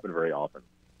doesn't happen very often.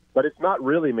 But it's not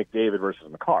really McDavid versus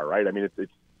Makar, right? I mean,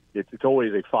 it's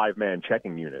always a 5-man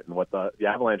checking unit. And what the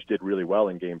Avalanche did really well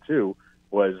in Game 2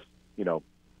 was,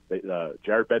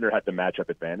 Jared Bednar had the matchup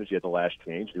advantage. He had the last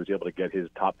change. He was able to get his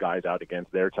top guys out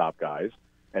against their top guys,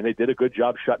 and they did a good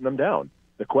job shutting them down.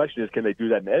 The question is, can they do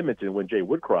that in Edmonton when Jay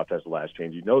Woodcroft has the last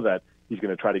change? You know that he's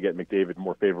going to try to get McDavid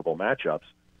more favorable matchups.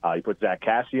 He put Zach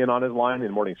Cassian on his line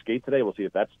in morning skate today. We'll see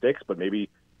if that sticks, but maybe,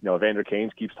 Evander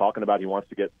Kane keeps talking about they want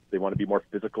to be more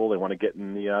physical. They want to get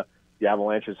in the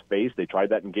Avalanche's face. They tried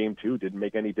that in Game 2, didn't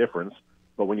make any difference.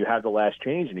 But when you have the last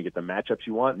change and you get the matchups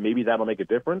you want, maybe that'll make a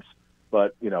difference.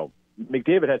 But,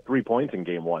 McDavid had 3 points in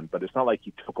Game 1, but it's not like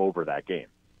he took over that game.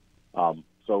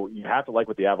 So you have to like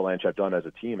what the Avalanche have done as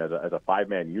a team, as a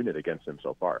 5-man unit against him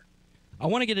so far. I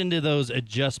want to get into those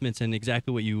adjustments and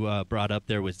exactly what you brought up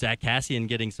there with Zach Cassian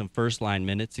getting some first-line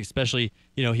minutes, especially,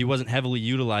 he wasn't heavily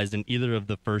utilized in either of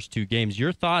the first 2 games.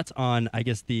 Your thoughts on, I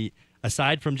guess,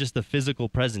 aside from just the physical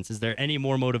presence, is there any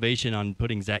more motivation on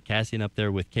putting Zach Cassian up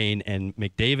there with Kane and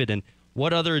McDavid? And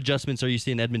what other adjustments are you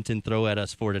seeing Edmonton throw at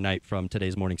us for tonight from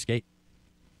today's morning skate?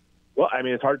 Well, I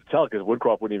mean, it's hard to tell because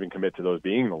Woodcroft wouldn't even commit to those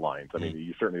being the lines. I mean,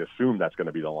 you certainly assume that's going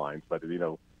to be the lines, but,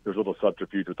 there's a little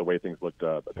subterfuge with the way things looked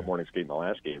at the morning skate in the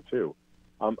last game, too.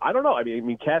 I don't know. I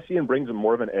mean, Cassian brings him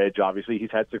more of an edge, obviously.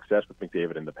 He's had success with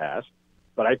McDavid in the past.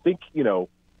 But I think,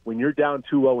 when you're down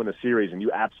 2-0 in a series and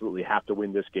you absolutely have to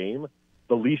win this game,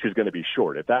 the leash is going to be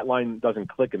short. If that line doesn't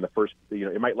click in the first,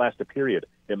 it might last a period.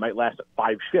 It might last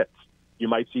 5 shifts. You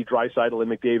might see Draisaitl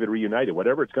and McDavid reunited.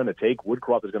 Whatever it's going to take,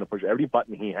 Woodcroft is going to push every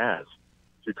button he has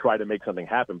to try to make something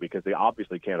happen because they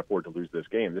obviously can't afford to lose this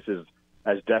game. This is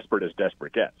as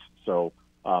desperate gets. So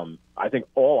I think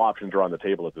all options are on the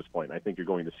table at this point. I think you're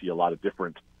going to see a lot of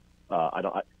different.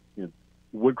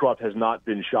 Woodcroft has not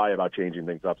been shy about changing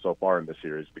things up so far in this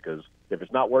series, because if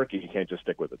it's not working, you can't just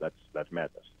stick with it. That's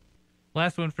madness.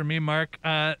 Last one for me, Mark.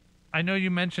 I know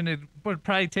you mentioned it would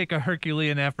probably take a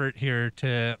Herculean effort here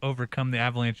to overcome the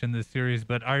Avalanche in this series,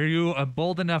 but are you a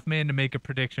bold enough man to make a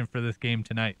prediction for this game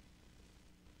tonight?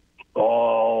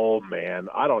 Oh man,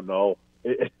 I don't know.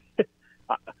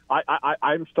 I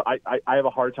have a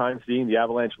hard time seeing the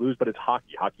Avalanche lose, but it's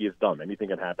hockey. Hockey is dumb. Anything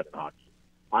can happen in hockey.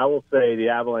 I will say the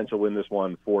Avalanche will win this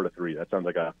one 4-3. That sounds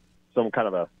like some kind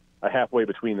of a halfway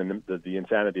between the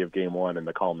insanity of Game 1 and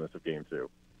the calmness of Game 2.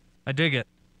 I dig it.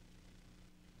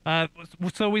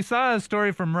 So we saw a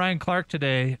story from Ryan Clark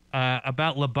today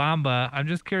about La Bamba. I'm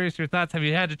just curious your thoughts. Have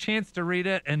you had a chance to read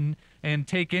it and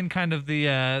take in kind of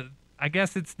the I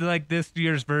guess it's like this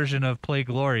year's version of Play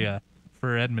Gloria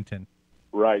for Edmonton?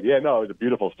 Right. Yeah. No, it was a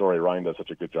beautiful story. Ryan does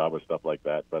such a good job with stuff like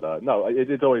that. But no,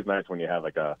 it's always nice when you have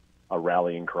like a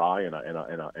rallying cry and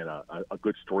a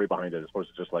good story behind it, as opposed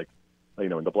to just like,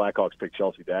 when the Blackhawks picked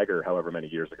Chelsea Dagger however many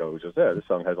years ago, it was just, this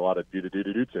song has a lot of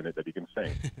doo-doo-doo-doots in it that you can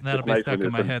sing. That'll be stuck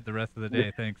in my head the rest of the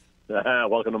day. Thanks.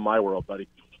 Welcome to my world, buddy.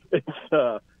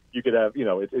 You could have,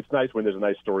 it's nice when there's a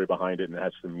nice story behind it and it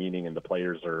has some meaning and the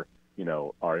players are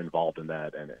involved in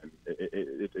that. And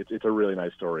it's a really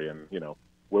nice story. And,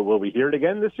 will we hear it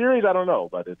again this series? I don't know,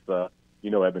 but it's,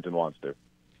 Edmonton wants to.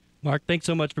 Mark, thanks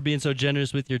so much for being so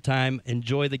generous with your time.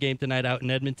 Enjoy the game tonight out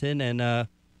in Edmonton. And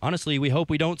honestly, we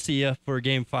hope we don't see you for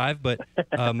Game 5, but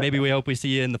maybe we hope we see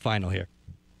you in the final here.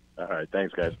 All right.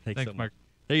 Thanks, guys. Thanks, so Mark.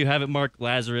 There you have it, Mark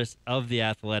Lazerus of The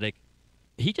Athletic.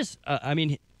 He just,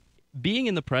 being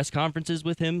in the press conferences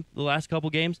with him the last couple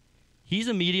games, he's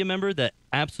a media member that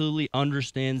absolutely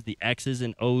understands the X's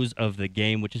and O's of the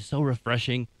game, which is so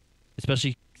refreshing,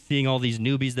 especially seeing all these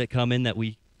newbies that come in that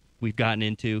we've gotten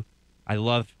into. I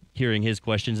love hearing his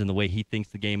questions and the way he thinks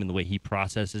the game and the way he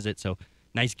processes it. So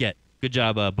nice get. Good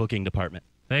job, booking department.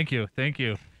 Thank you.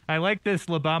 I like this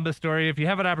La Bamba story. If you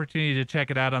have an opportunity to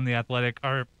check it out on The Athletic,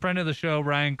 our friend of the show,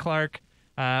 Ryan Clark,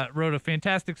 wrote a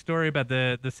fantastic story about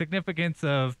the significance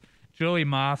of Joey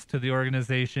Moss to the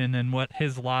organization and what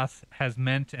his loss has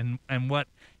meant and what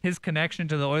his connection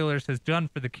to the Oilers has done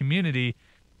for the community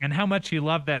and how much he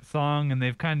loved that song. And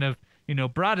they've kind of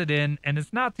brought it in, and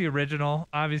it's not the original.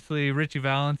 Obviously, Richie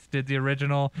Valens did the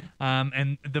original,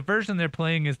 and the version they're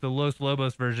playing is the Los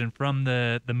Lobos version from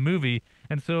the movie.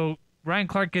 And so Ryan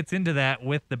Clark gets into that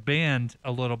with the band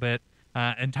a little bit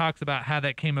and talks about how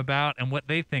that came about and what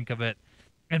they think of it.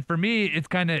 And for me,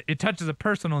 it touches a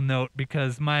personal note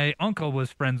because my uncle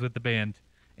was friends with the band,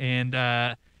 and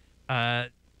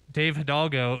Dave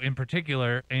Hidalgo in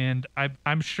particular, and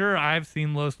I'm sure I've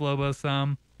seen Los Lobos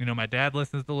some. My dad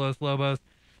listens to Los Lobos,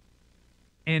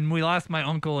 and we lost my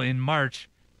uncle in March,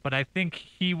 but I think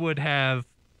he would have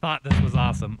thought this was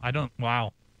awesome. I don't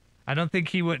think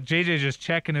he would. JJ just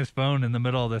checking his phone in the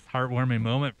middle of this heartwarming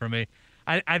moment for me.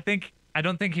 I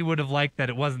don't think he would have liked that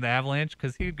it wasn't the Avalanche,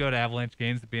 because he'd go to Avalanche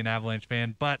games to be an Avalanche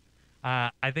fan, but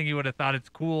I think he would have thought it's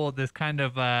cool, this kind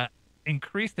of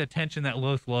increased attention that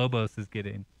Los Lobos is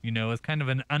getting, as kind of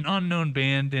an unknown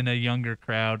band in a younger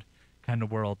crowd kind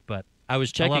of world. But I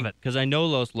was checking because I know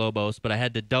Los Lobos, but I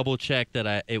had to double check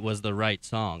that it was the right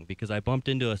song, because I bumped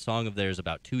into a song of theirs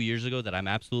about 2 years ago that I'm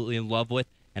absolutely in love with,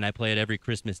 and I play it every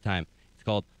Christmas time. It's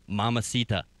called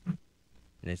Mamacita, and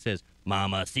it says,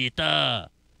 Mamacita,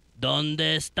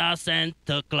 ¿Dónde está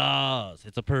Santa Claus?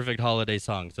 It's a perfect holiday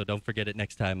song, so don't forget it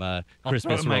next time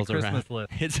Christmas rolls around.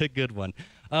 List. It's a good one.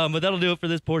 But that'll do it for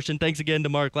this portion. Thanks again to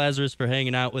Mark Lazerus for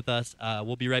hanging out with us.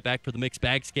 We'll be right back for the Mixed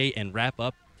Bag Skate and wrap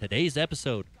up today's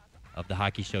episode of The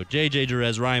Hockey Show. JJ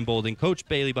Jerez, Ryan Bolding, Coach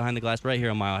Bailey behind the glass right here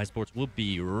on Mile High Sports. We'll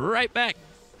be right back.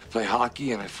 I play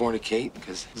hockey and I fornicate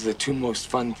because those are the two most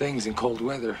fun things in cold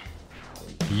weather.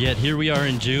 Yet here we are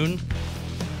in June,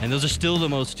 and those are still the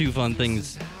most two fun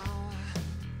things.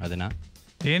 Are they not?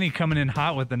 Danny coming in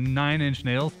hot with the 9-inch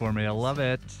nails for me. I love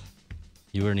it.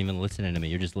 You weren't even listening to me.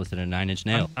 You're just listening to 9-inch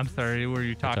nails. I'm sorry. Were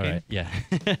you talking? All right. Yeah.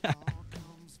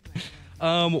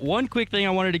 One quick thing I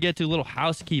wanted to get to, a little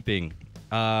housekeeping.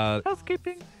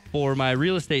 Housekeeping. For my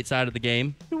real estate side of the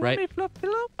game, right?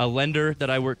 A lender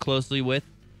that I work closely with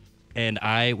and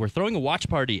I were throwing a watch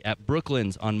party at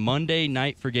Brooklyn's on Monday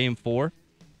night for Game 4.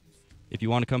 If you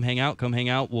want to come hang out, come hang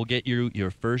out. We'll get you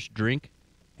your first drink,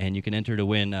 and you can enter to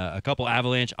win a couple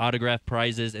Avalanche autograph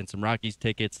prizes and some Rockies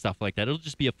tickets, stuff like that. It'll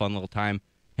just be a fun little time.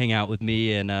 Hang out with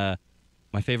me and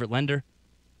my favorite lender.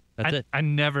 That's it. I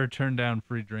never turn down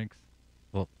free drinks.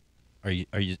 Well, are you?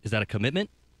 Is that a commitment?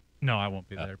 No, I won't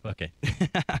be there. But okay.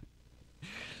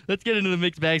 let's get into the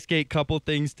mixed bag skate. Couple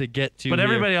things to get to. But here.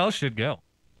 everybody else should go.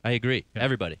 I agree. Yeah.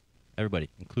 Everybody,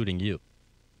 including you.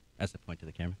 That's the point to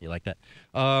the camera. You like that?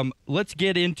 Let's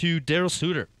get into Daryl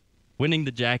Suter winning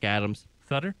the Jack Adams.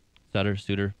 Sutter,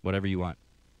 Suter, whatever you want.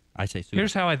 I say Suter.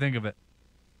 here's how I think of it.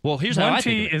 Well, here's how I One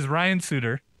think T of it. is Ryan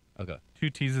Suter. Okay. 2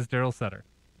 T's is Daryl Sutter.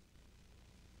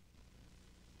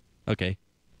 Okay.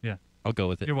 Yeah. I'll go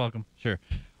with it. You're welcome. Sure.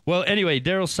 Well, anyway,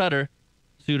 Daryl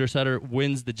Suter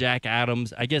wins the Jack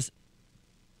Adams. I guess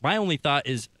my only thought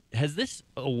is, has this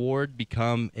award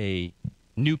become a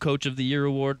new Coach of the Year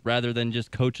award rather than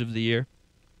just Coach of the Year?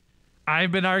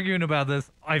 I've been arguing about this,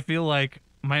 I feel like,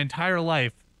 my entire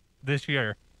life this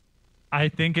year. I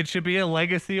think it should be a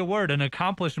legacy award, an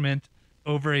accomplishment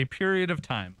over a period of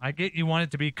time. I get you want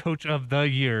it to be Coach of the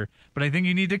Year, but I think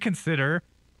you need to consider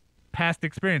past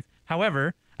experience.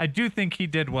 However, I do think he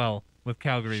did well with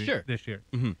Calgary this year.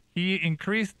 Mm-hmm. He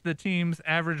increased the team's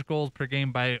average goals per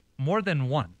game by more than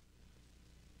 1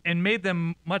 and made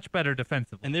them much better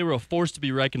defensively. And they were a force to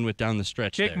be reckoned with down the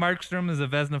stretch. Jake there. Markstrom is a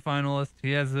Vezina finalist.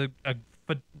 He has a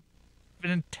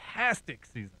fantastic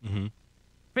season. Mm-hmm.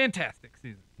 Fantastic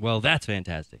season. Well, that's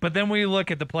fantastic. But then we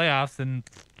look at the playoffs and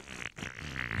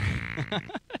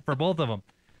for both of them.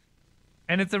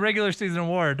 And it's a regular season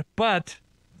award, but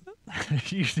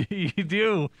you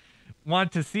do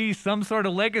want to see some sort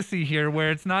of legacy here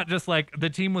where it's not just like the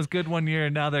team was good one year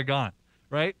and now they're gone,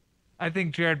 right? I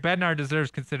think Jared Bednar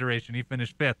deserves consideration. He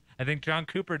finished 5th. I think John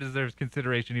Cooper deserves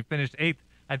consideration. He finished 8th.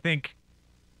 I think,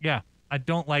 I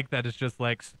don't like that it's just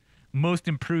like most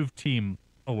improved team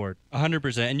award.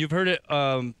 100%. And you've heard it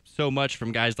so much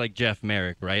from guys like Jeff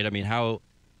Merrick, right? I mean, how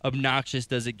obnoxious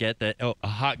does it get that a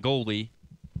hot goalie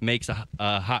makes a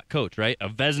hot coach, right? A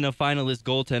Vezina finalist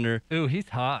goaltender. Ooh, he's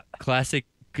hot. Classic.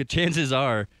 Chances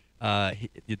are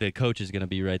the coach is going to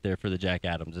be right there for the Jack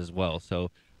Adams as well.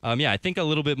 So, I think a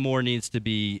little bit more needs to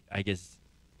be, I guess,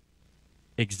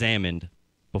 examined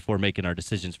before making our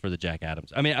decisions for the Jack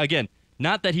Adams. I mean, again,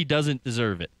 not that he doesn't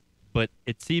deserve it, but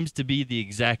it seems to be the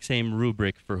exact same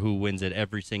rubric for who wins it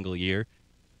every single year.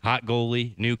 Hot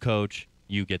goalie, new coach,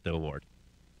 you get the award.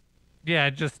 Yeah,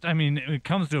 it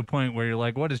comes to a point where you're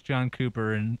like, what does John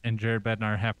Cooper and Jared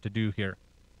Bednar have to do here?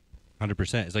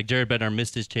 100%. It's like Jared Bednar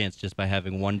missed his chance just by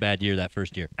having one bad year that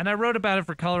first year. And I wrote about it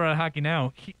for Colorado Hockey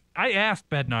Now. I asked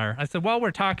Bednar, I said, while we're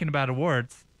talking about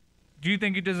awards, do you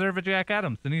think you deserve a Jack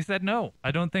Adams? And he said, no, I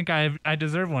don't think I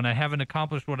deserve one. I haven't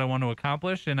accomplished what I want to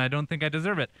accomplish, and I don't think I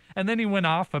deserve it. And then he went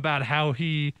off about how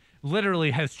he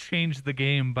literally has changed the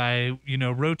game by,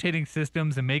 rotating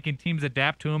systems and making teams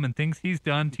adapt to him and things he's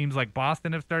done. Teams like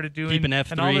Boston have started doing. Keep an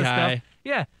F3 and all this high. Stuff.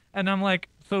 Yeah. And I'm like,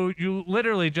 so you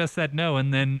literally just said no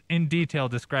and then in detail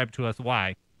describe to us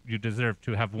why you deserve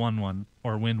to have won one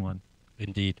or win one.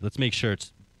 Indeed. Let's make sure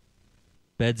it's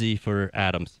Bedsy for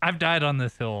Adams. I've died on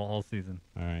this hill all season.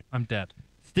 All right. I'm dead.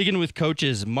 Sticking with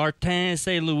coaches, Martin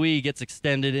St. Louis gets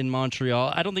extended in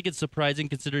Montreal. I don't think it's surprising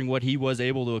considering what he was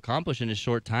able to accomplish in his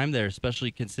short time there,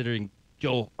 especially considering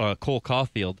Cole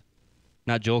Caulfield.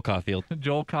 Not Joel Caulfield.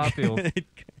 Joel Caulfield.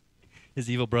 His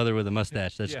evil brother with a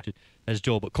mustache. That's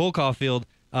Joel. But Cole Caulfield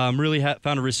really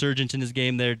found a resurgence in his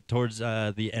game there towards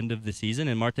the end of the season,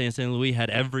 and Martin St. Louis had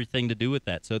everything to do with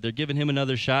that. So they're giving him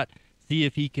another shot, see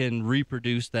if he can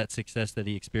reproduce that success that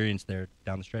he experienced there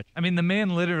down the stretch. I mean, the man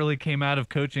literally came out of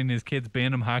coaching his kid's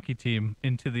Bantam hockey team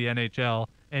into the NHL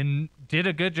and did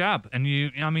a good job. And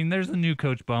there's a new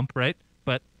coach bump, right?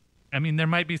 But there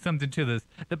might be something to this.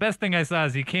 The best thing I saw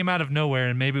is he came out of nowhere,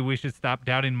 and maybe we should stop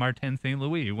doubting Martin St.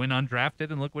 Louis. He went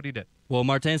undrafted, and look what he did. Well,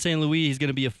 Martin St. Louis, he's going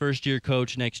to be a first-year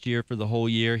coach next year for the whole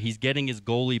year. He's getting his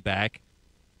goalie back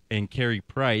and Carey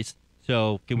Price.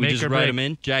 So can we just write him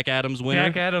in? Jack Adams winner?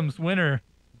 Jack Adams winner.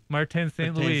 Martin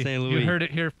St. Louis. You heard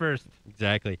it here first.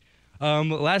 Exactly.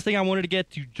 Last thing I wanted to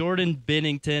get to, Jordan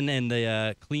Binnington and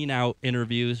the clean-out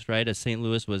interviews, right, as St.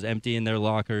 Louis was emptying their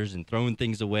lockers and throwing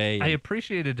things away. I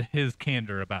appreciated his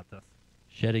candor about this.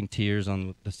 Shedding tears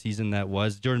on the season that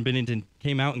was. Jordan Binnington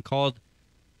came out and called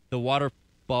the water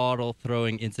bottle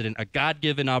throwing incident a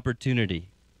God-given opportunity.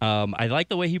 I like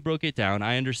the way he broke it down.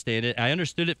 I understand it. I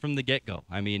understood it from the get-go.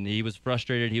 I mean, he was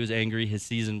frustrated. He was angry. His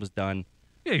season was done.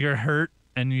 Yeah, you're hurt.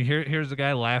 And here's a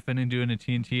guy laughing and doing a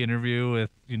TNT interview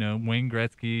with, Wayne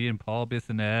Gretzky and Paul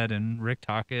Bissonnette and Rick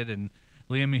Tocchet and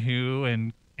Liam McHugh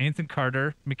and Anson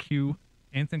Carter.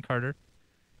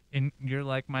 And you're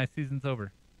like, my season's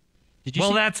over.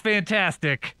 That's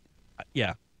fantastic.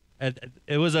 Yeah.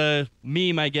 It was a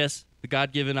meme, I guess, the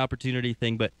God-given opportunity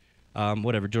thing, but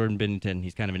whatever. Jordan Binnington,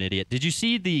 he's kind of an idiot. Did you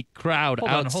see the crowd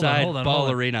outside Ball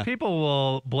Arena? People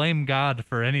will blame God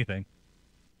for anything.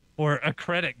 or a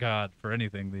credit god for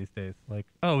anything these days. Like,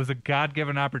 oh, it was a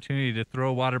God-given opportunity to throw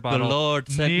a water bottle Lord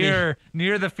sent me.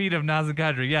 near the feet of Nazem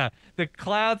Kadri. Yeah, the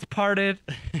clouds parted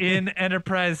in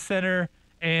Enterprise Center,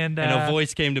 and a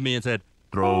voice came to me and said,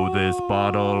 "Throw this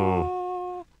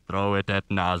bottle. Throw it at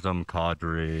Nazem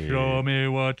Kadri. Show me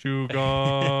what you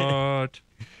got."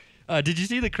 Did you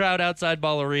see the crowd outside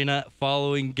Ball Arena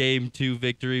following Game 2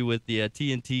 victory with the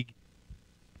TNT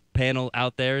panel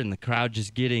out there and the crowd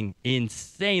just getting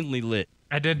insanely lit?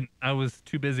 I didn't. I was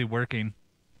too busy working.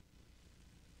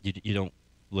 You don't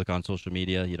look on social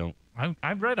media? You don't?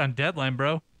 I'm right on deadline,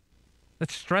 bro.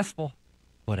 That's stressful.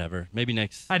 Whatever. Maybe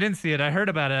next. I didn't see it. I heard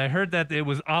about it. I heard that it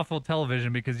was awful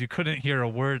television because you couldn't hear a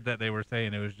word that they were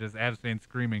saying. It was just Abstain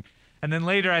screaming. And then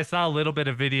later I saw a little bit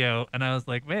of video, and I was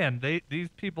like, man, these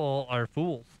people are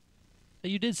fools. So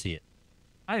you did see it.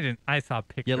 I didn't. I saw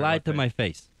pictures. You lied to my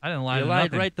face. I didn't lie to You lied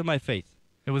nothing. right to my face.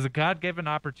 It was a God-given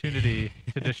opportunity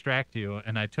to distract you,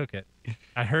 and I took it.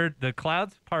 I heard the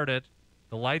clouds parted,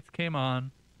 the lights came on,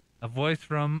 a voice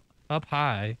from up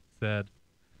high said,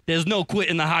 "There's no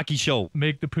quitting the hockey show.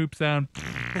 Make the poop sound."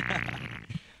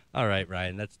 All right,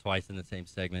 Ryan, that's twice in the same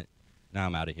segment. Now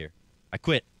I'm out of here. I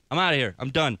quit. I'm out of here. I'm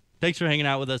done. Thanks for hanging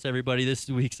out with us, everybody. This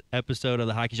week's episode of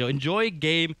the Hockey Show. Enjoy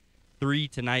Game 3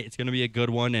 tonight. It's going to be a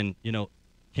good one, and,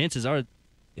 chances are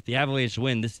if the Avalanche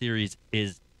win, this series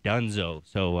is donezo.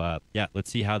 So,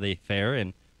 let's see how they fare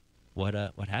and what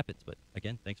happens. But,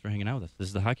 again, thanks for hanging out with us. This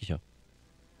is the Hockey Show.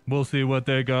 We'll see what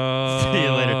they got. See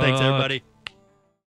you later. Thanks, everybody.